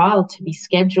our child to be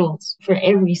scheduled, for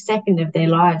every second of their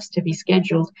lives to be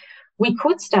scheduled, we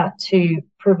could start to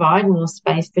provide more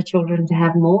space for children to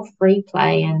have more free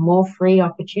play and more free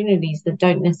opportunities that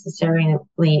don't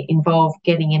necessarily involve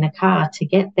getting in a car to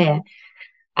get there.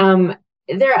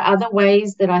 There are other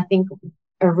ways that I think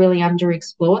are really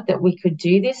underexplored that we could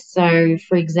do this. So,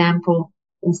 for example,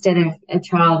 instead of a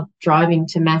child driving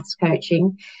to maths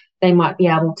coaching, they might be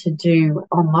able to do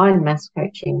online maths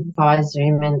coaching via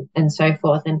Zoom and so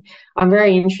forth. And I'm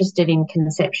very interested in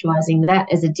conceptualizing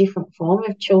that as a different form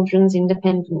of children's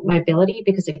independent mobility,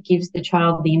 because it gives the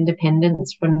child the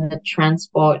independence from the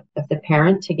transport of the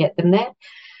parent to get them there.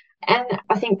 And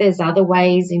I think there's other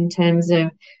ways in terms of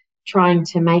trying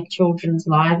to make children's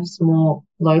lives more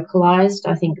localized.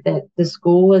 I think that the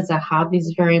school as a hub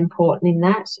is very important in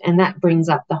that. And that brings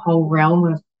up the whole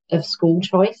realm of school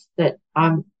choice that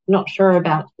I'm not sure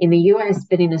about in the US,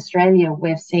 but in Australia,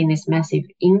 we've seen this massive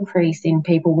increase in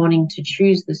people wanting to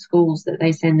choose the schools that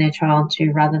they send their child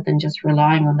to rather than just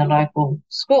relying on the local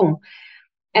school.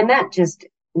 And that just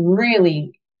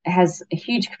really has a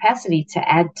huge capacity to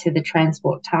add to the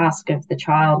transport task of the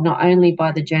child, not only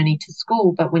by the journey to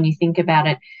school, but when you think about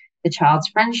it, the child's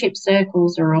friendship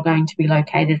circles are all going to be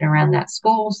located around that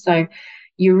school. So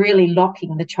you're really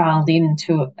locking the child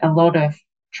into a lot of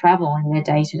travel in their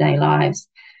day-to-day lives.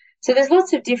 So there's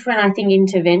lots of different, I think,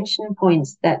 intervention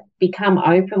points that become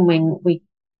open when we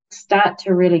start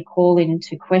to really call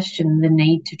into question the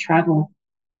need to travel.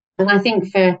 And I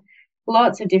think for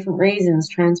lots of different reasons,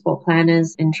 transport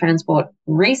planners and transport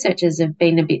researchers have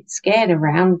been a bit scared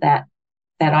around that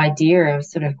idea of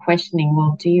sort of questioning,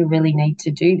 well, do you really need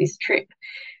to do this trip?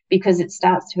 Because it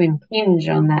starts to impinge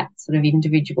on that sort of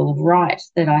individual right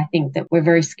that I think that we're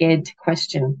very scared to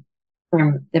question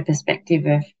from the perspective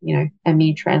of, a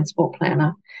mere transport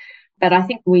planner. But I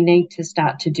think we need to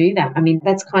start to do that. I mean,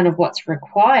 that's kind of what's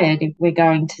required if we're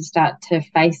going to start to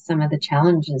face some of the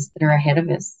challenges that are ahead of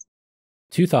us.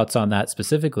 Two thoughts on that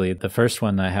specifically. The first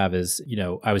one I have is,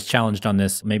 I was challenged on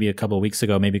this maybe a couple of weeks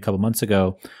ago, maybe a couple of months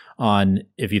ago, on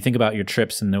if you think about your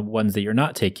trips and the ones that you're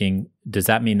not taking, does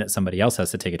that mean that somebody else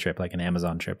has to take a trip, like an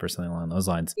Amazon trip or something along those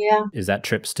lines? Yeah. Is that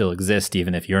trip still exist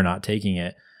even if you're not taking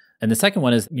it? And the second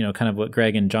one is, kind of what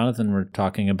Greg and Jonathan were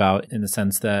talking about, in the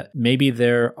sense that maybe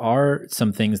there are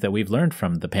some things that we've learned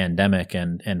from the pandemic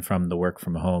and from the work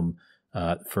from home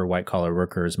for white collar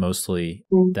workers mostly,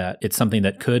 that it's something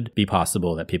that could be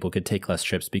possible, that people could take less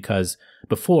trips, because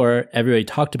before everybody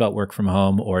talked about work from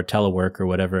home or telework or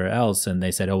whatever else, and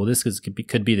they said, oh, well, this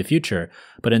could be the future.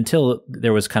 But until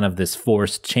there was kind of this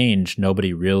forced change,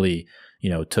 nobody really,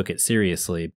 took it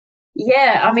seriously.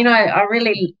 Yeah, I mean, I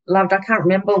really loved, I can't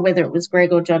remember whether it was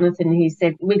Greg or Jonathan who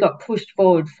said we got pushed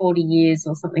forward 40 years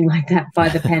or something like that by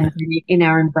the pandemic in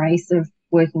our embrace of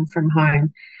working from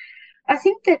home. I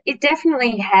think that it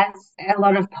definitely has a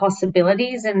lot of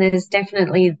possibilities, and there's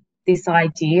definitely this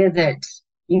idea that,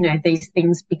 these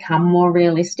things become more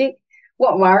realistic.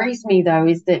 What worries me, though,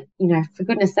 is that, for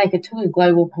goodness sake, it took a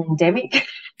global pandemic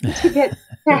to get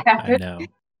to happen. I know.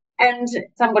 And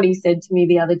somebody said to me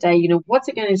the other day, what's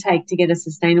it going to take to get a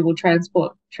sustainable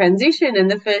transport transition?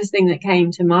 And the first thing that came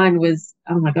to mind was,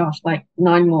 oh my gosh, like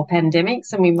 9 more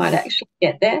pandemics and we might actually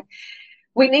get there.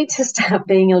 we need to start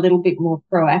being a little bit more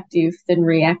proactive than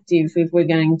reactive if we're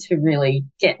going to really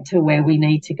get to where we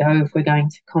need to go, if we're going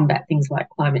to combat things like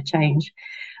climate change.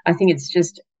 I think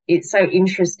it's so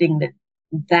interesting that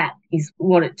that is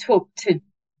what it took to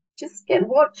just get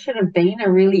what should have been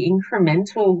a really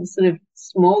incremental sort of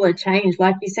smaller change.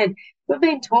 Like you said, we've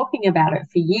been talking about it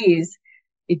for years.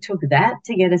 It took that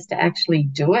to get us to actually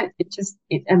do it.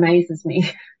 It amazes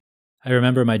me. I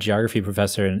remember my geography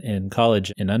professor in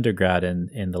college, in undergrad,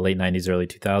 in the late 90s, early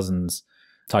 2000s,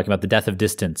 talking about the death of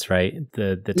distance, right?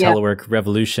 The telework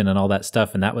revolution and all that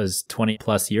stuff. And that was 20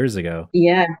 plus years ago.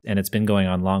 Yeah. And it's been going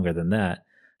on longer than that.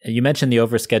 You mentioned the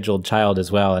overscheduled child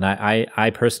as well. And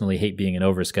I personally hate being an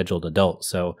overscheduled adult.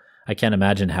 So I can't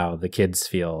imagine how the kids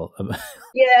feel.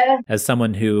 Yeah. As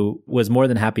someone who was more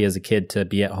than happy as a kid to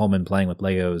be at home and playing with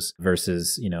Legos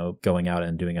versus, you know, going out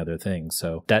and doing other things.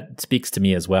 So that speaks to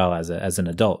me as well as an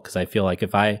adult, because I feel like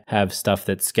if I have stuff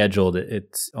that's scheduled,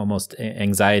 it's almost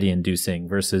anxiety inducing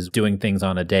versus doing things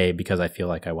on a day because I feel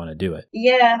like I want to do it.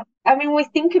 Yeah. I mean, we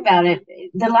think about it.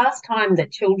 The last time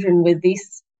that children were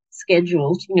this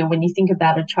scheduled, you know, when you think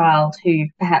about a child who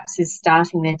perhaps is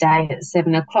starting their day at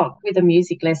 7 o'clock with a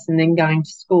music lesson, then going to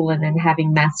school and then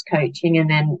having maths coaching and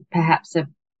then perhaps a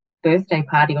birthday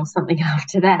party or something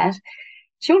after that.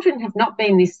 Children have not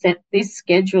been this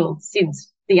scheduled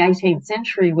since the 18th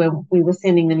century, where we were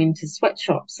sending them into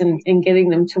sweatshops and getting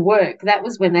them to work. That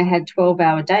was when they had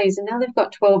 12-hour days, and now they've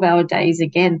got 12-hour days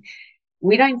again.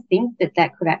 We don't think that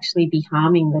that could actually be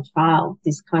harming the child,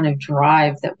 this kind of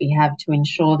drive that we have to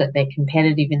ensure that they're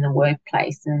competitive in the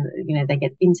workplace and, you know, they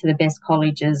get into the best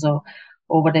colleges or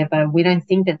whatever. We don't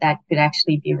think that that could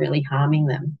actually be really harming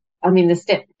them. I mean, the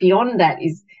step beyond that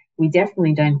is we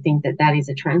definitely don't think that that is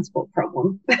a transport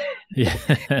problem. Yeah.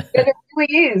 But it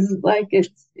really is. Like,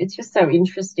 it's just so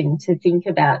interesting to think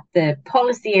about the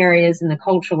policy areas and the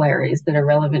cultural areas that are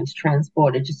relevant to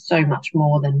transport are just so much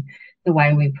more than the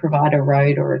way we provide a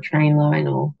road or a train line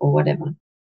or whatever.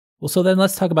 Well, so then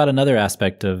let's talk about another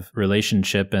aspect of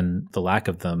relationship and the lack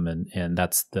of them, and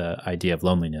that's the idea of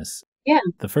loneliness. Yeah.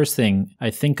 The first thing I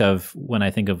think of when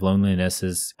I think of loneliness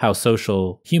is how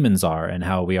social humans are and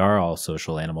how we are all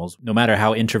social animals. No matter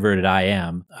how introverted I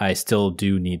am, I still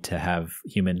do need to have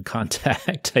human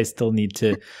contact. I still need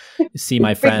to see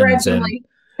my friends.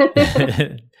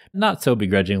 And not so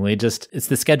begrudgingly, just it's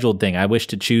the scheduled thing. I wish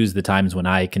to choose the times when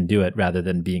I can do it rather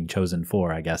than being chosen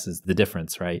for, I guess, is the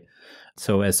difference, right?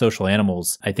 So as social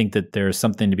animals, I think that there's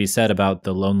something to be said about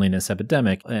the loneliness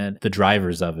epidemic and the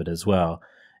drivers of it as well.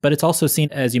 But it's also seen,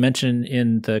 as you mentioned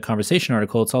in the conversation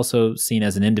article, it's also seen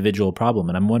as an individual problem.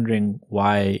 And I'm wondering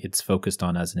why it's focused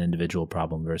on as an individual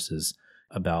problem versus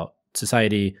about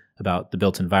society, about the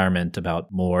built environment,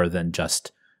 about more than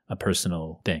just a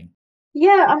personal thing.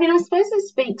 Yeah, I mean, I suppose it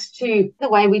speaks to the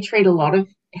way we treat a lot of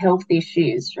health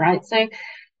issues, right? So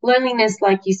loneliness,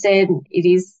 like you said, it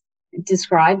is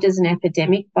described as an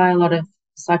epidemic by a lot of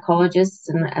psychologists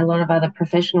and a lot of other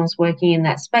professionals working in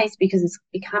that space because it's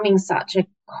becoming such a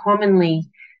commonly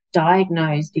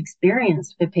diagnosed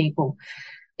experience for people.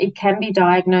 It can be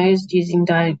diagnosed using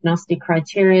diagnostic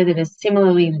criteria that are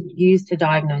similarly used to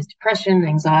diagnose depression,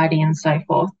 anxiety, and so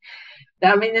forth.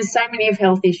 I mean, there's so many of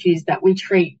health issues that we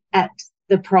treat at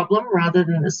the problem rather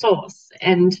than the source.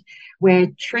 And we're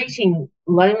treating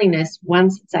loneliness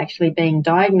once it's actually being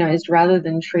diagnosed rather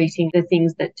than treating the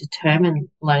things that determine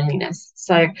loneliness.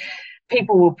 So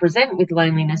people will present with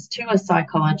loneliness to a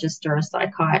psychologist or a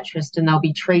psychiatrist and they'll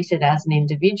be treated as an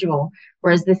individual,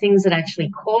 whereas the things that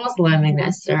actually cause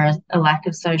loneliness are a lack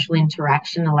of social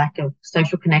interaction, a lack of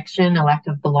social connection, a lack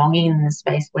of belonging in the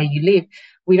space where you live.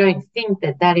 We don't think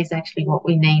that that is actually what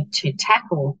we need to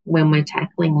tackle when we're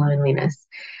tackling loneliness.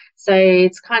 So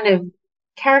it's kind of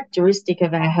characteristic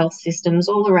of our health systems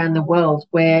all around the world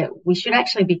where we should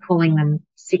actually be calling them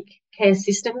sick care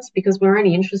systems because we're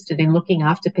only interested in looking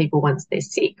after people once they're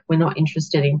sick. We're not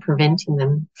interested in preventing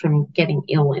them from getting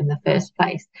ill in the first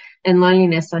place. And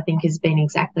loneliness, I think, has been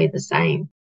exactly the same.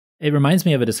 It reminds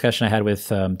me of a discussion I had with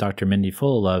Dr. Mindy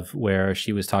Fullilove, where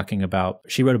she was talking about,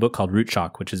 she wrote a book called Root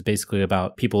Shock, which is basically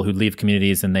about people who leave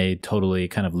communities and they totally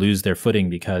kind of lose their footing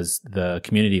because the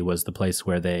community was the place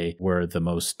where they were the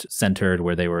most centered,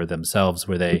 where they were themselves,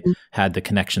 where they had the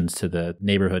connections to the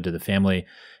neighborhood, to the family.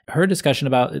 Her discussion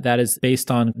about that is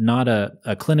based on not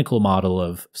a clinical model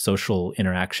of social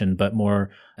interaction, but more,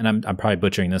 and I'm probably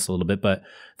butchering this a little bit, but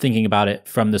thinking about it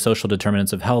from the social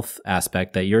determinants of health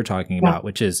aspect that you're talking about,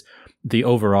 which is the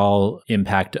overall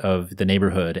impact of the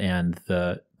neighborhood and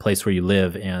the place where you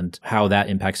live and how that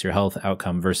impacts your health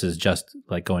outcome versus just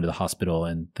like going to the hospital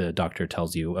and the doctor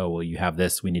tells you, oh, well, you have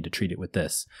this, we need to treat it with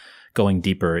this. going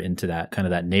deeper into that kind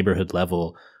of that neighborhood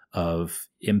level of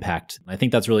impact. I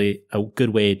think that's really a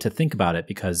good way to think about it,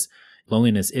 because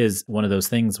loneliness is one of those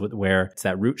things where it's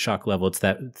that root shock level. It's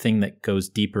that thing that goes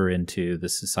deeper into the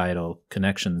societal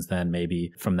connections than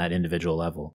maybe from that individual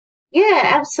level. Yeah,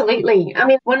 absolutely. I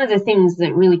mean, one of the things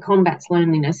that really combats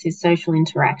loneliness is social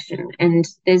interaction. And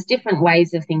there's different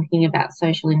ways of thinking about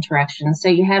social interaction. So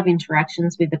you have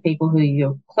interactions with the people who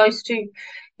you're close to,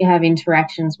 you have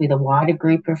interactions with a wider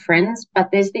group of friends, but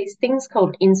there's these things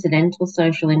called incidental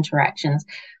social interactions,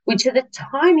 which are the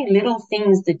tiny little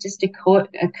things that just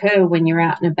occur when you're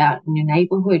out and about in your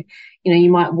neighborhood. You know, you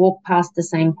might walk past the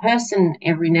same person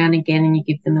every now and again and you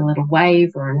give them a little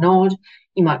wave or a nod.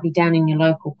 You might be down in your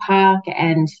local park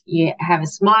and you have a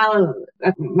smile,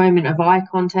 a moment of eye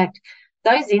contact.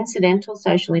 Those incidental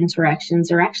social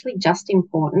interactions are actually just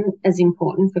as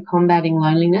important for combating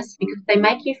loneliness, because they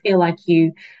make you feel like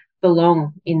you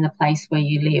belong in the place where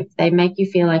you live. They make you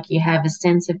feel like you have a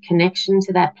sense of connection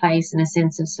to that place and a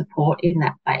sense of support in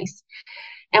that place.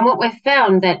 And what we've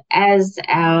found that as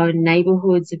our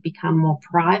neighbourhoods have become more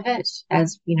private,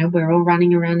 as you know, we're all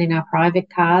running around in our private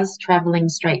cars, travelling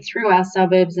straight through our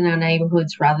suburbs and our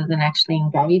neighbourhoods rather than actually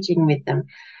engaging with them,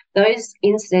 those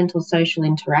incidental social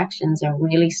interactions are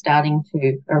really starting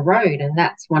to erode. And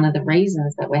that's one of the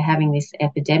reasons that we're having this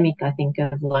epidemic, I think,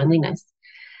 of loneliness.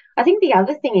 I think the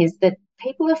other thing is that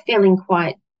people are feeling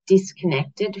quite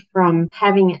disconnected from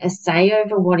having a say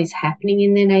over what is happening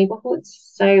in their neighbourhoods.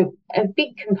 So a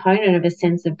big component of a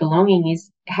sense of belonging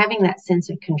is having that sense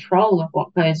of control of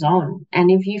what goes on. And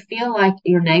if you feel like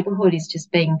your neighbourhood is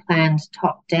just being planned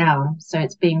top down, so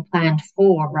it's being planned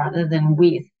for rather than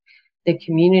with the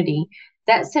community,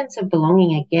 that sense of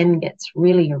belonging again gets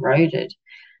really eroded.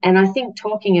 And I think,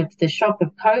 talking of the shock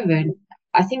of COVID,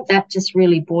 I think that just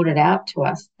really brought it out to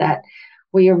us that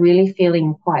we are really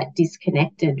feeling quite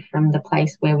disconnected from the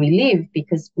place where we live,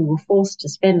 because we were forced to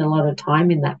spend a lot of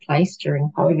time in that place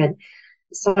during COVID.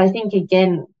 So I think,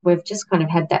 again, we've just kind of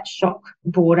had that shock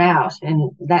brought out,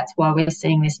 and that's why we're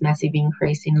seeing this massive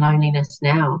increase in loneliness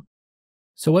now.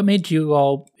 So what made you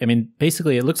all, I mean,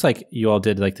 basically it looks like you all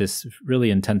did like this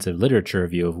really intensive literature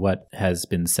review of what has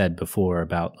been said before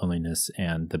about loneliness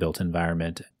and the built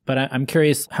environment. But I'm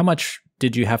curious, how much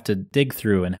did you have to dig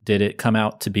through, and did it come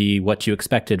out to be what you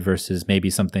expected versus maybe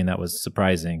something that was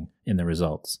surprising in the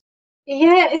results?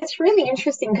 Yeah, it's really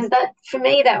interesting, because for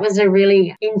me, that was a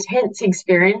really intense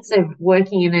experience of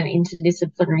working in an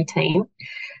interdisciplinary team.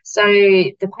 So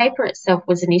the paper itself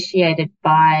was initiated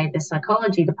by the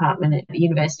psychology department at the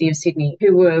University of Sydney,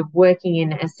 who were working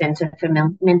in a centre for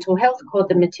mental health called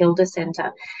the Matilda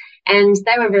Centre. And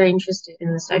they were very interested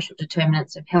in the social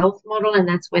determinants of health model, and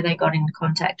that's where they got in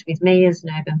contact with me as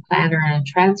an urban planner and a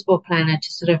transport planner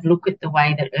to sort of look at the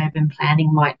way that urban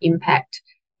planning might impact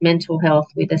mental health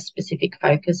with a specific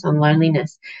focus on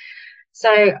loneliness. So,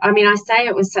 I mean, I say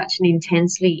it was such an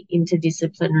intensely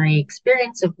interdisciplinary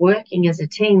experience of working as a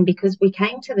team, because we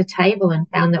came to the table and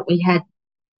found that we had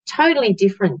totally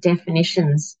different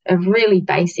definitions of really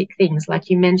basic things. Like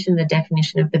you mentioned, the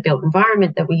definition of the built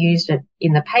environment that we used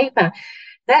in the paper,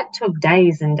 that took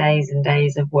days and days and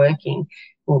days of working,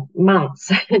 or months,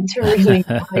 to really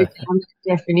narrow down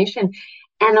that definition.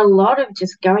 And a lot of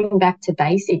just going back to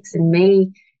basics and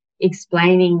me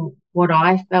explaining what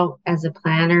I felt as a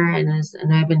planner and as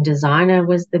an urban designer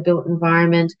was the built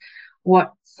environment,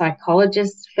 what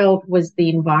psychologists felt was the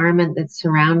environment that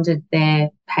surrounded their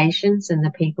patients and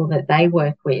the people that they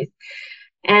work with.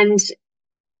 And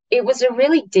it was a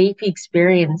really deep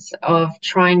experience of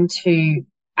trying to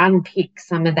unpick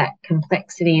some of that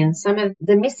complexity and some of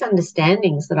the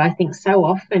misunderstandings that I think so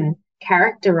often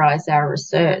characterize our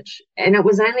research. And it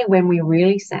was only when we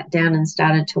really sat down and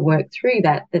started to work through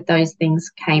that those things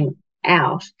came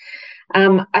out.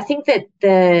 I think that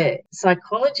the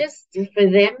psychologists, for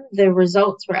them, the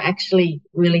results were actually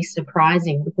really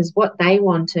surprising, because what they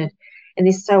wanted, and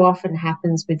this so often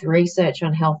happens with research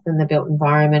on health and the built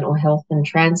environment or health and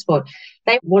transport,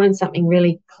 they wanted something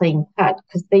really clean cut,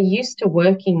 because they're used to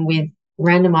working with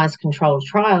randomized controlled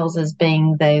trials as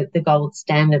being the gold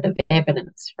standard of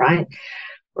evidence, right?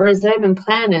 Whereas urban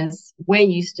planners, we're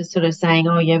used to sort of saying,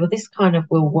 oh, yeah, well, this kind of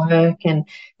will work. And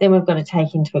then we've got to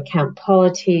take into account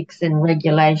politics and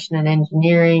regulation and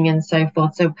engineering and so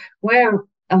forth. So we're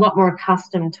a lot more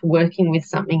accustomed to working with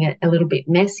something a little bit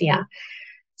messier.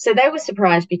 So they were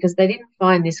surprised, because they didn't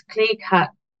find this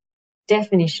clear-cut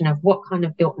definition of what kind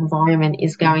of built environment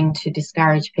is going to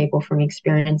discourage people from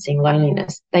experiencing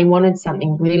loneliness. They wanted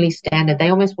something really standard. They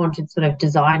almost wanted sort of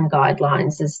design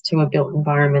guidelines as to a built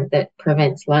environment that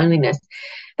prevents loneliness.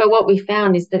 But what we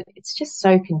found is that it's just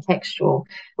so contextual.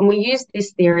 And we use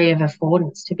this theory of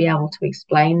affordance to be able to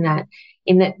explain that,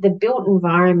 in that the built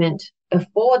environment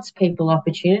affords people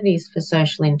opportunities for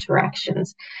social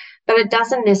interactions, but it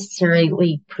doesn't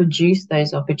necessarily produce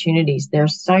those opportunities.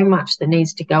 There's so much that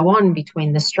needs to go on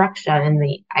between the structure and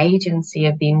the agency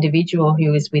of the individual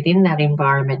who is within that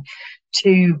environment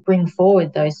to bring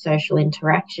forward those social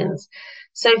interactions.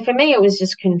 So for me, it was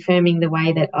just confirming the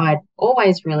way that I'd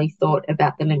always really thought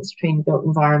about the links between built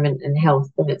environment and health,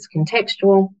 that it's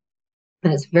contextual,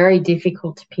 that it's very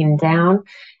difficult to pin down,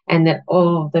 and that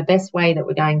the best way that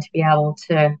we're going to be able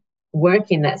to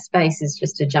work in that space is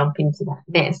just to jump into that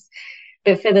mess.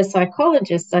 But for the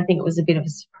psychologists, I think it was a bit of a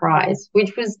surprise,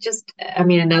 which was just,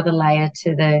 another layer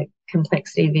to the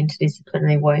complexity of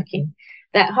interdisciplinary working.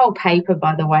 That whole paper,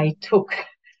 by the way,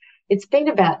 it's been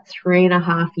about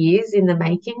 3.5 years in the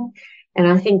making. And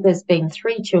I think there's been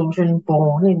 3 children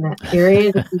born in that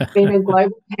period. It's been a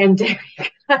global pandemic.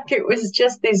 Like, it was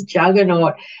just this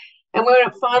juggernaut. And when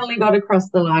it finally got across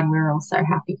the line, we were all so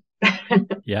happy.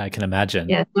 Yeah, I can imagine.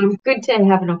 Yeah, so it's good to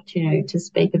have an opportunity to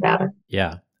speak about it.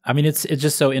 Yeah. It's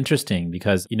just so interesting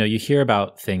because, you hear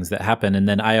about things that happen, and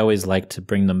then I always like to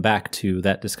bring them back to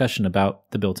that discussion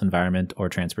about the built environment or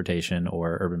transportation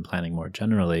or urban planning more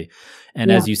generally.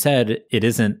 And as you said, it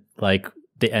isn't like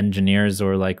the engineers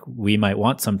or like we might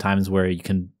want sometimes where you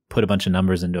can put a bunch of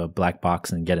numbers into a black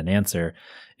box and get an answer.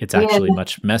 It's actually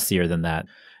much messier than that.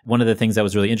 One of the things that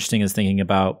was really interesting is thinking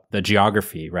about the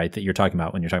geography, right, that you're talking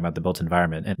about when you're talking about the built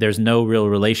environment. And there's no real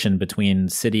relation between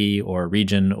city or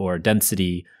region or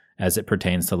density as it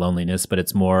pertains to loneliness, but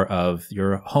it's more of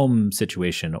your home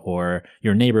situation or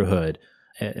your neighborhood.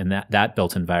 And that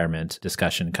built environment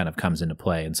discussion kind of comes into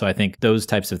play. And so I think those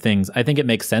types of things, I think it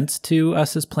makes sense to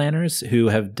us as planners who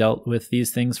have dealt with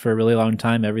these things for a really long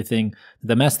time.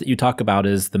 The mess that you talk about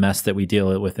is the mess that we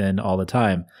deal with in all the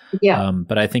time. Yeah.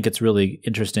 But I think it's really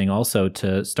interesting also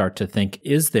to start to think,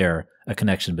 is there a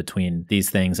connection between these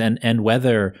things and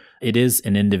whether it is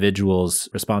an individual's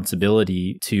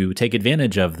responsibility to take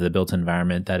advantage of the built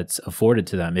environment that it's afforded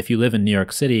to them. If you live in New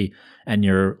York City and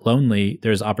you're lonely,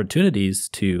 there's opportunities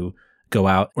to go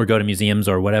out or go to museums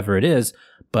or whatever it is,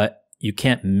 but you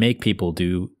can't make people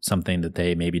do something that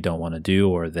they maybe don't want to do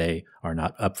or they are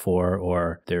not up for,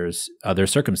 or there's other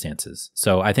circumstances.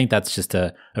 So I think that's just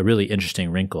a really interesting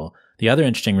wrinkle. The other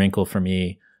interesting wrinkle for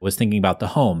me was thinking about the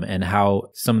home and how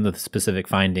some of the specific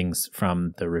findings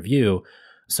from the review.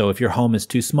 So if your home is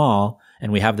too small,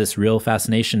 and we have this real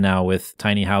fascination now with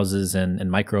tiny houses and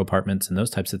micro apartments and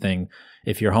those types of things,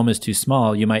 if your home is too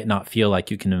small, you might not feel like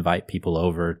you can invite people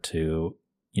over to,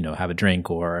 have a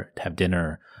drink or have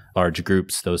dinner, large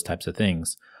groups, those types of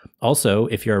things. Also,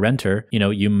 if you're a renter,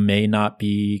 you may not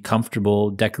be comfortable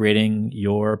decorating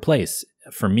your place.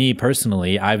 For me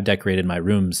personally, I've decorated my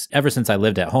rooms ever since I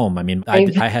lived at home.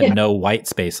 I had no white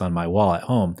space on my wall at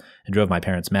home. It drove my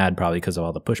parents mad, probably because of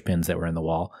all the push pins that were in the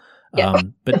wall. Yeah.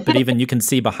 But even you can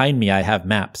see behind me, I have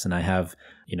maps and I have,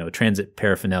 transit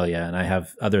paraphernalia and I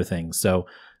have other things. So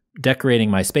decorating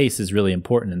my space is really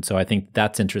important. And so I think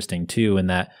that's interesting too, in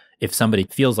that if somebody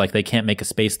feels like they can't make a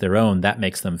space their own, that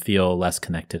makes them feel less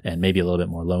connected and maybe a little bit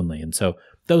more lonely. And so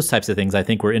those types of things I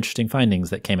think were interesting findings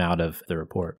that came out of the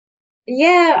report.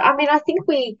 Yeah, I think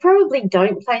we probably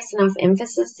don't place enough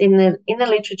emphasis in the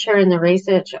literature and the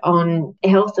research on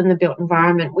health and the built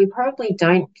environment. We probably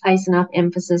don't place enough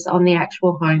emphasis on the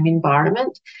actual home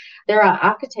environment. There are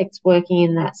architects working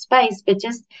in that space, but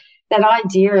just that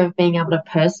idea of being able to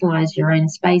personalize your own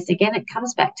space, again, it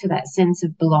comes back to that sense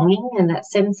of belonging and that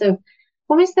sense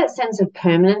of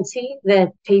permanency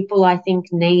that people, I think,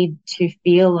 need to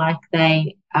feel like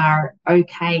they are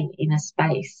okay in a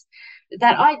space.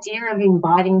 That idea of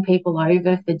inviting people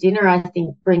over for dinner, I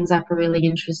think, brings up a really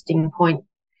interesting point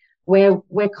where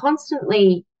we're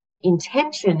constantly in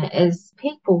tension as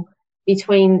people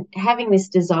between having this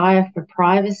desire for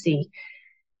privacy,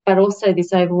 but also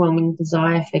this overwhelming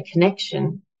desire for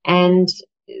connection. And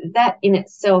that in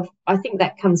itself, I think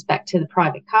that comes back to the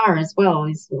private car as well,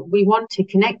 is we want to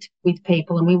connect with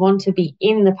people and we want to be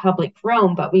in the public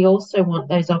realm, but we also want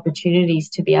those opportunities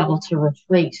to be able to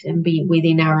retreat and be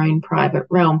within our own private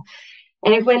realm.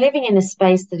 And if we're living in a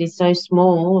space that is so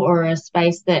small, or a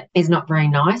space that is not very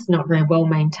nice, not very well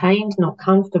maintained, not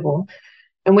comfortable,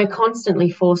 and we're constantly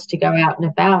forced to go out and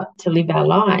about to live our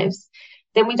lives,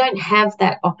 then we don't have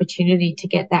that opportunity to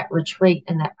get that retreat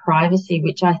and that privacy,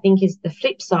 which I think is the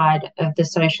flip side of the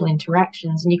social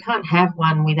interactions. And you can't have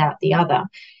one without the other.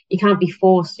 You can't be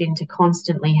forced into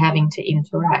constantly having to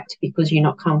interact because you're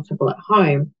not comfortable at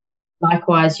home.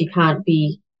 Likewise, you can't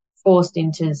be forced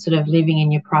into sort of living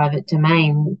in your private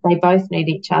domain. They both need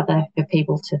each other for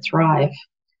people to thrive.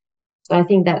 So I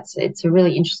think it's a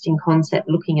really interesting concept,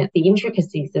 looking at the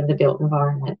intricacies of the built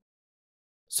environment.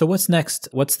 So what's next?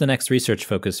 What's the next research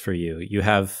focus for you? You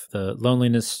have the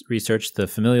loneliness research, the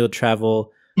familial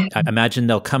travel. I imagine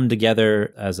they'll come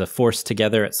together as a force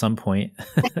together at some point.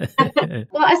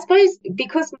 Well, I suppose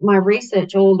because my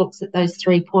research all looks at those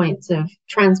 3 points of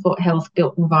transport, health,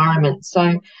 built environment.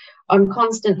 So I'm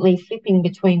constantly flipping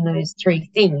between those 3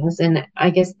 things. And I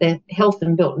guess the health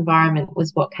and built environment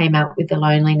was what came out with the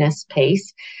loneliness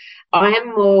piece. I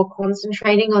am more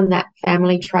concentrating on that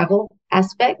family travel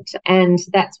aspect, and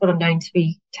that's what I'm going to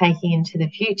be taking into the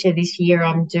future. This year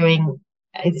I'm doing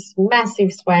this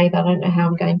massive swathe, I don't know how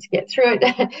I'm going to get through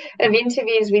it, of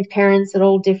interviews with parents at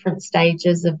all different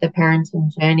stages of the parenting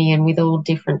journey and with all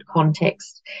different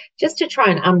contexts, just to try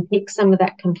and unpick some of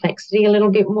that complexity a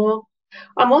little bit more.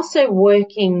 I'm also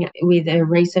working with a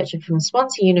researcher from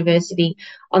Swansea University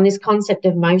on this concept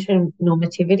of motor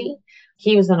normativity.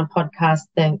 He was on a podcast,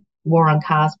 the War on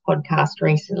Cars podcast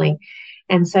recently.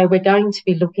 And so we're going to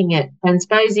be looking at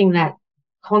transposing that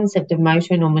concept of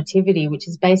motor normativity, which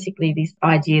is basically this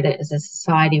idea that as a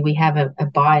society we have a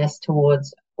bias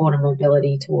towards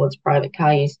automobility, towards private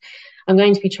car use. I'm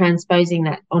going to be transposing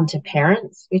that onto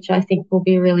parents, which I think will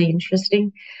be really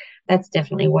interesting. That's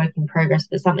definitely work in progress,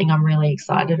 but something I'm really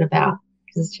excited about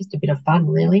because it's just a bit of fun,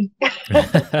 really.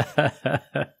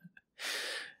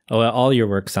 Oh, well, all your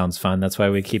work sounds fun. That's why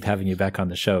we keep having you back on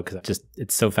the show, because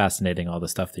it's so fascinating, all the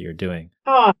stuff that you're doing.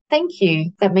 Oh, thank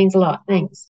you. That means a lot.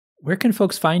 Thanks. Where can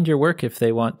folks find your work if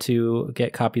they want to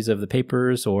get copies of the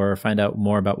papers or find out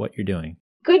more about what you're doing?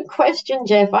 Good question,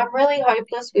 Jeff. I'm really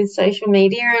hopeless with social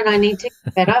media and I need to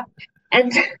get better.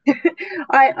 And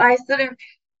I sort of,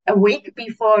 a week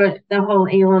before the whole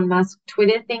Elon Musk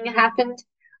Twitter thing happened,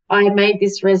 I made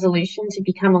this resolution to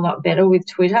become a lot better with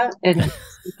Twitter and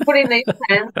put in these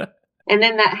plans. And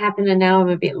then that happened and now I'm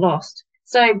a bit lost.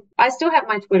 So I still have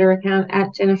my Twitter account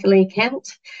at Jennifer Lee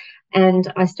Kent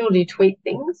and I still do tweet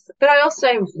things. But I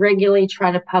also regularly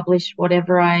try to publish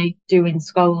whatever I do in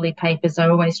scholarly papers. I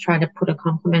always try to put a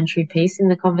complimentary piece in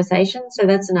the conversation. So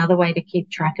that's another way to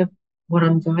keep track of what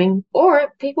I'm doing.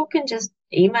 Or people can just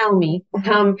email me.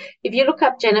 If you look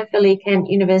up Jennifer Lee Kent,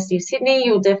 University of Sydney,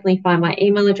 you'll definitely find my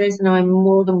email address, and I'm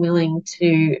more than willing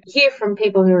to hear from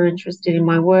people who are interested in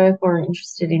my work or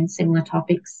interested in similar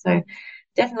topics. So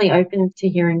definitely open to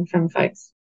hearing from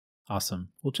folks. Awesome.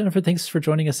 Well, Jennifer, thanks for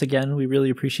joining us again. We really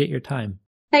appreciate your time.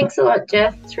 Thanks a lot,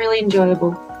 Jeff. It's really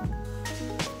enjoyable.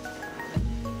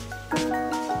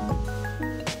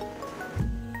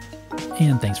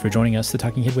 And thanks for joining us. The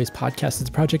Talking Headways podcast is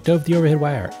a project of The Overhead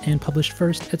Wire and published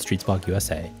first at Streetsblog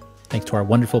USA. Thanks to our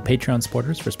wonderful Patreon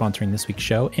supporters for sponsoring this week's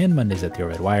show and Mondays at The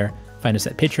Overhead Wire. Find us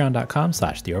at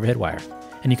patreon.com/TheOverheadWire.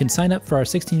 And you can sign up for our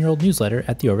 16-year-old newsletter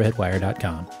at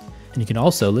TheOverheadWire.com. And you can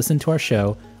also listen to our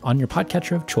show on your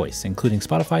podcatcher of choice, including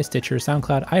Spotify, Stitcher,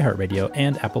 SoundCloud, iHeartRadio,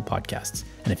 and Apple Podcasts.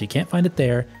 And if you can't find it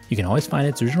there, you can always find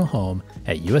its original home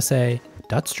at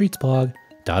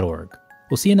usa.streetsblog.org.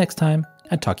 We'll see you next time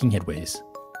at Talking Headways.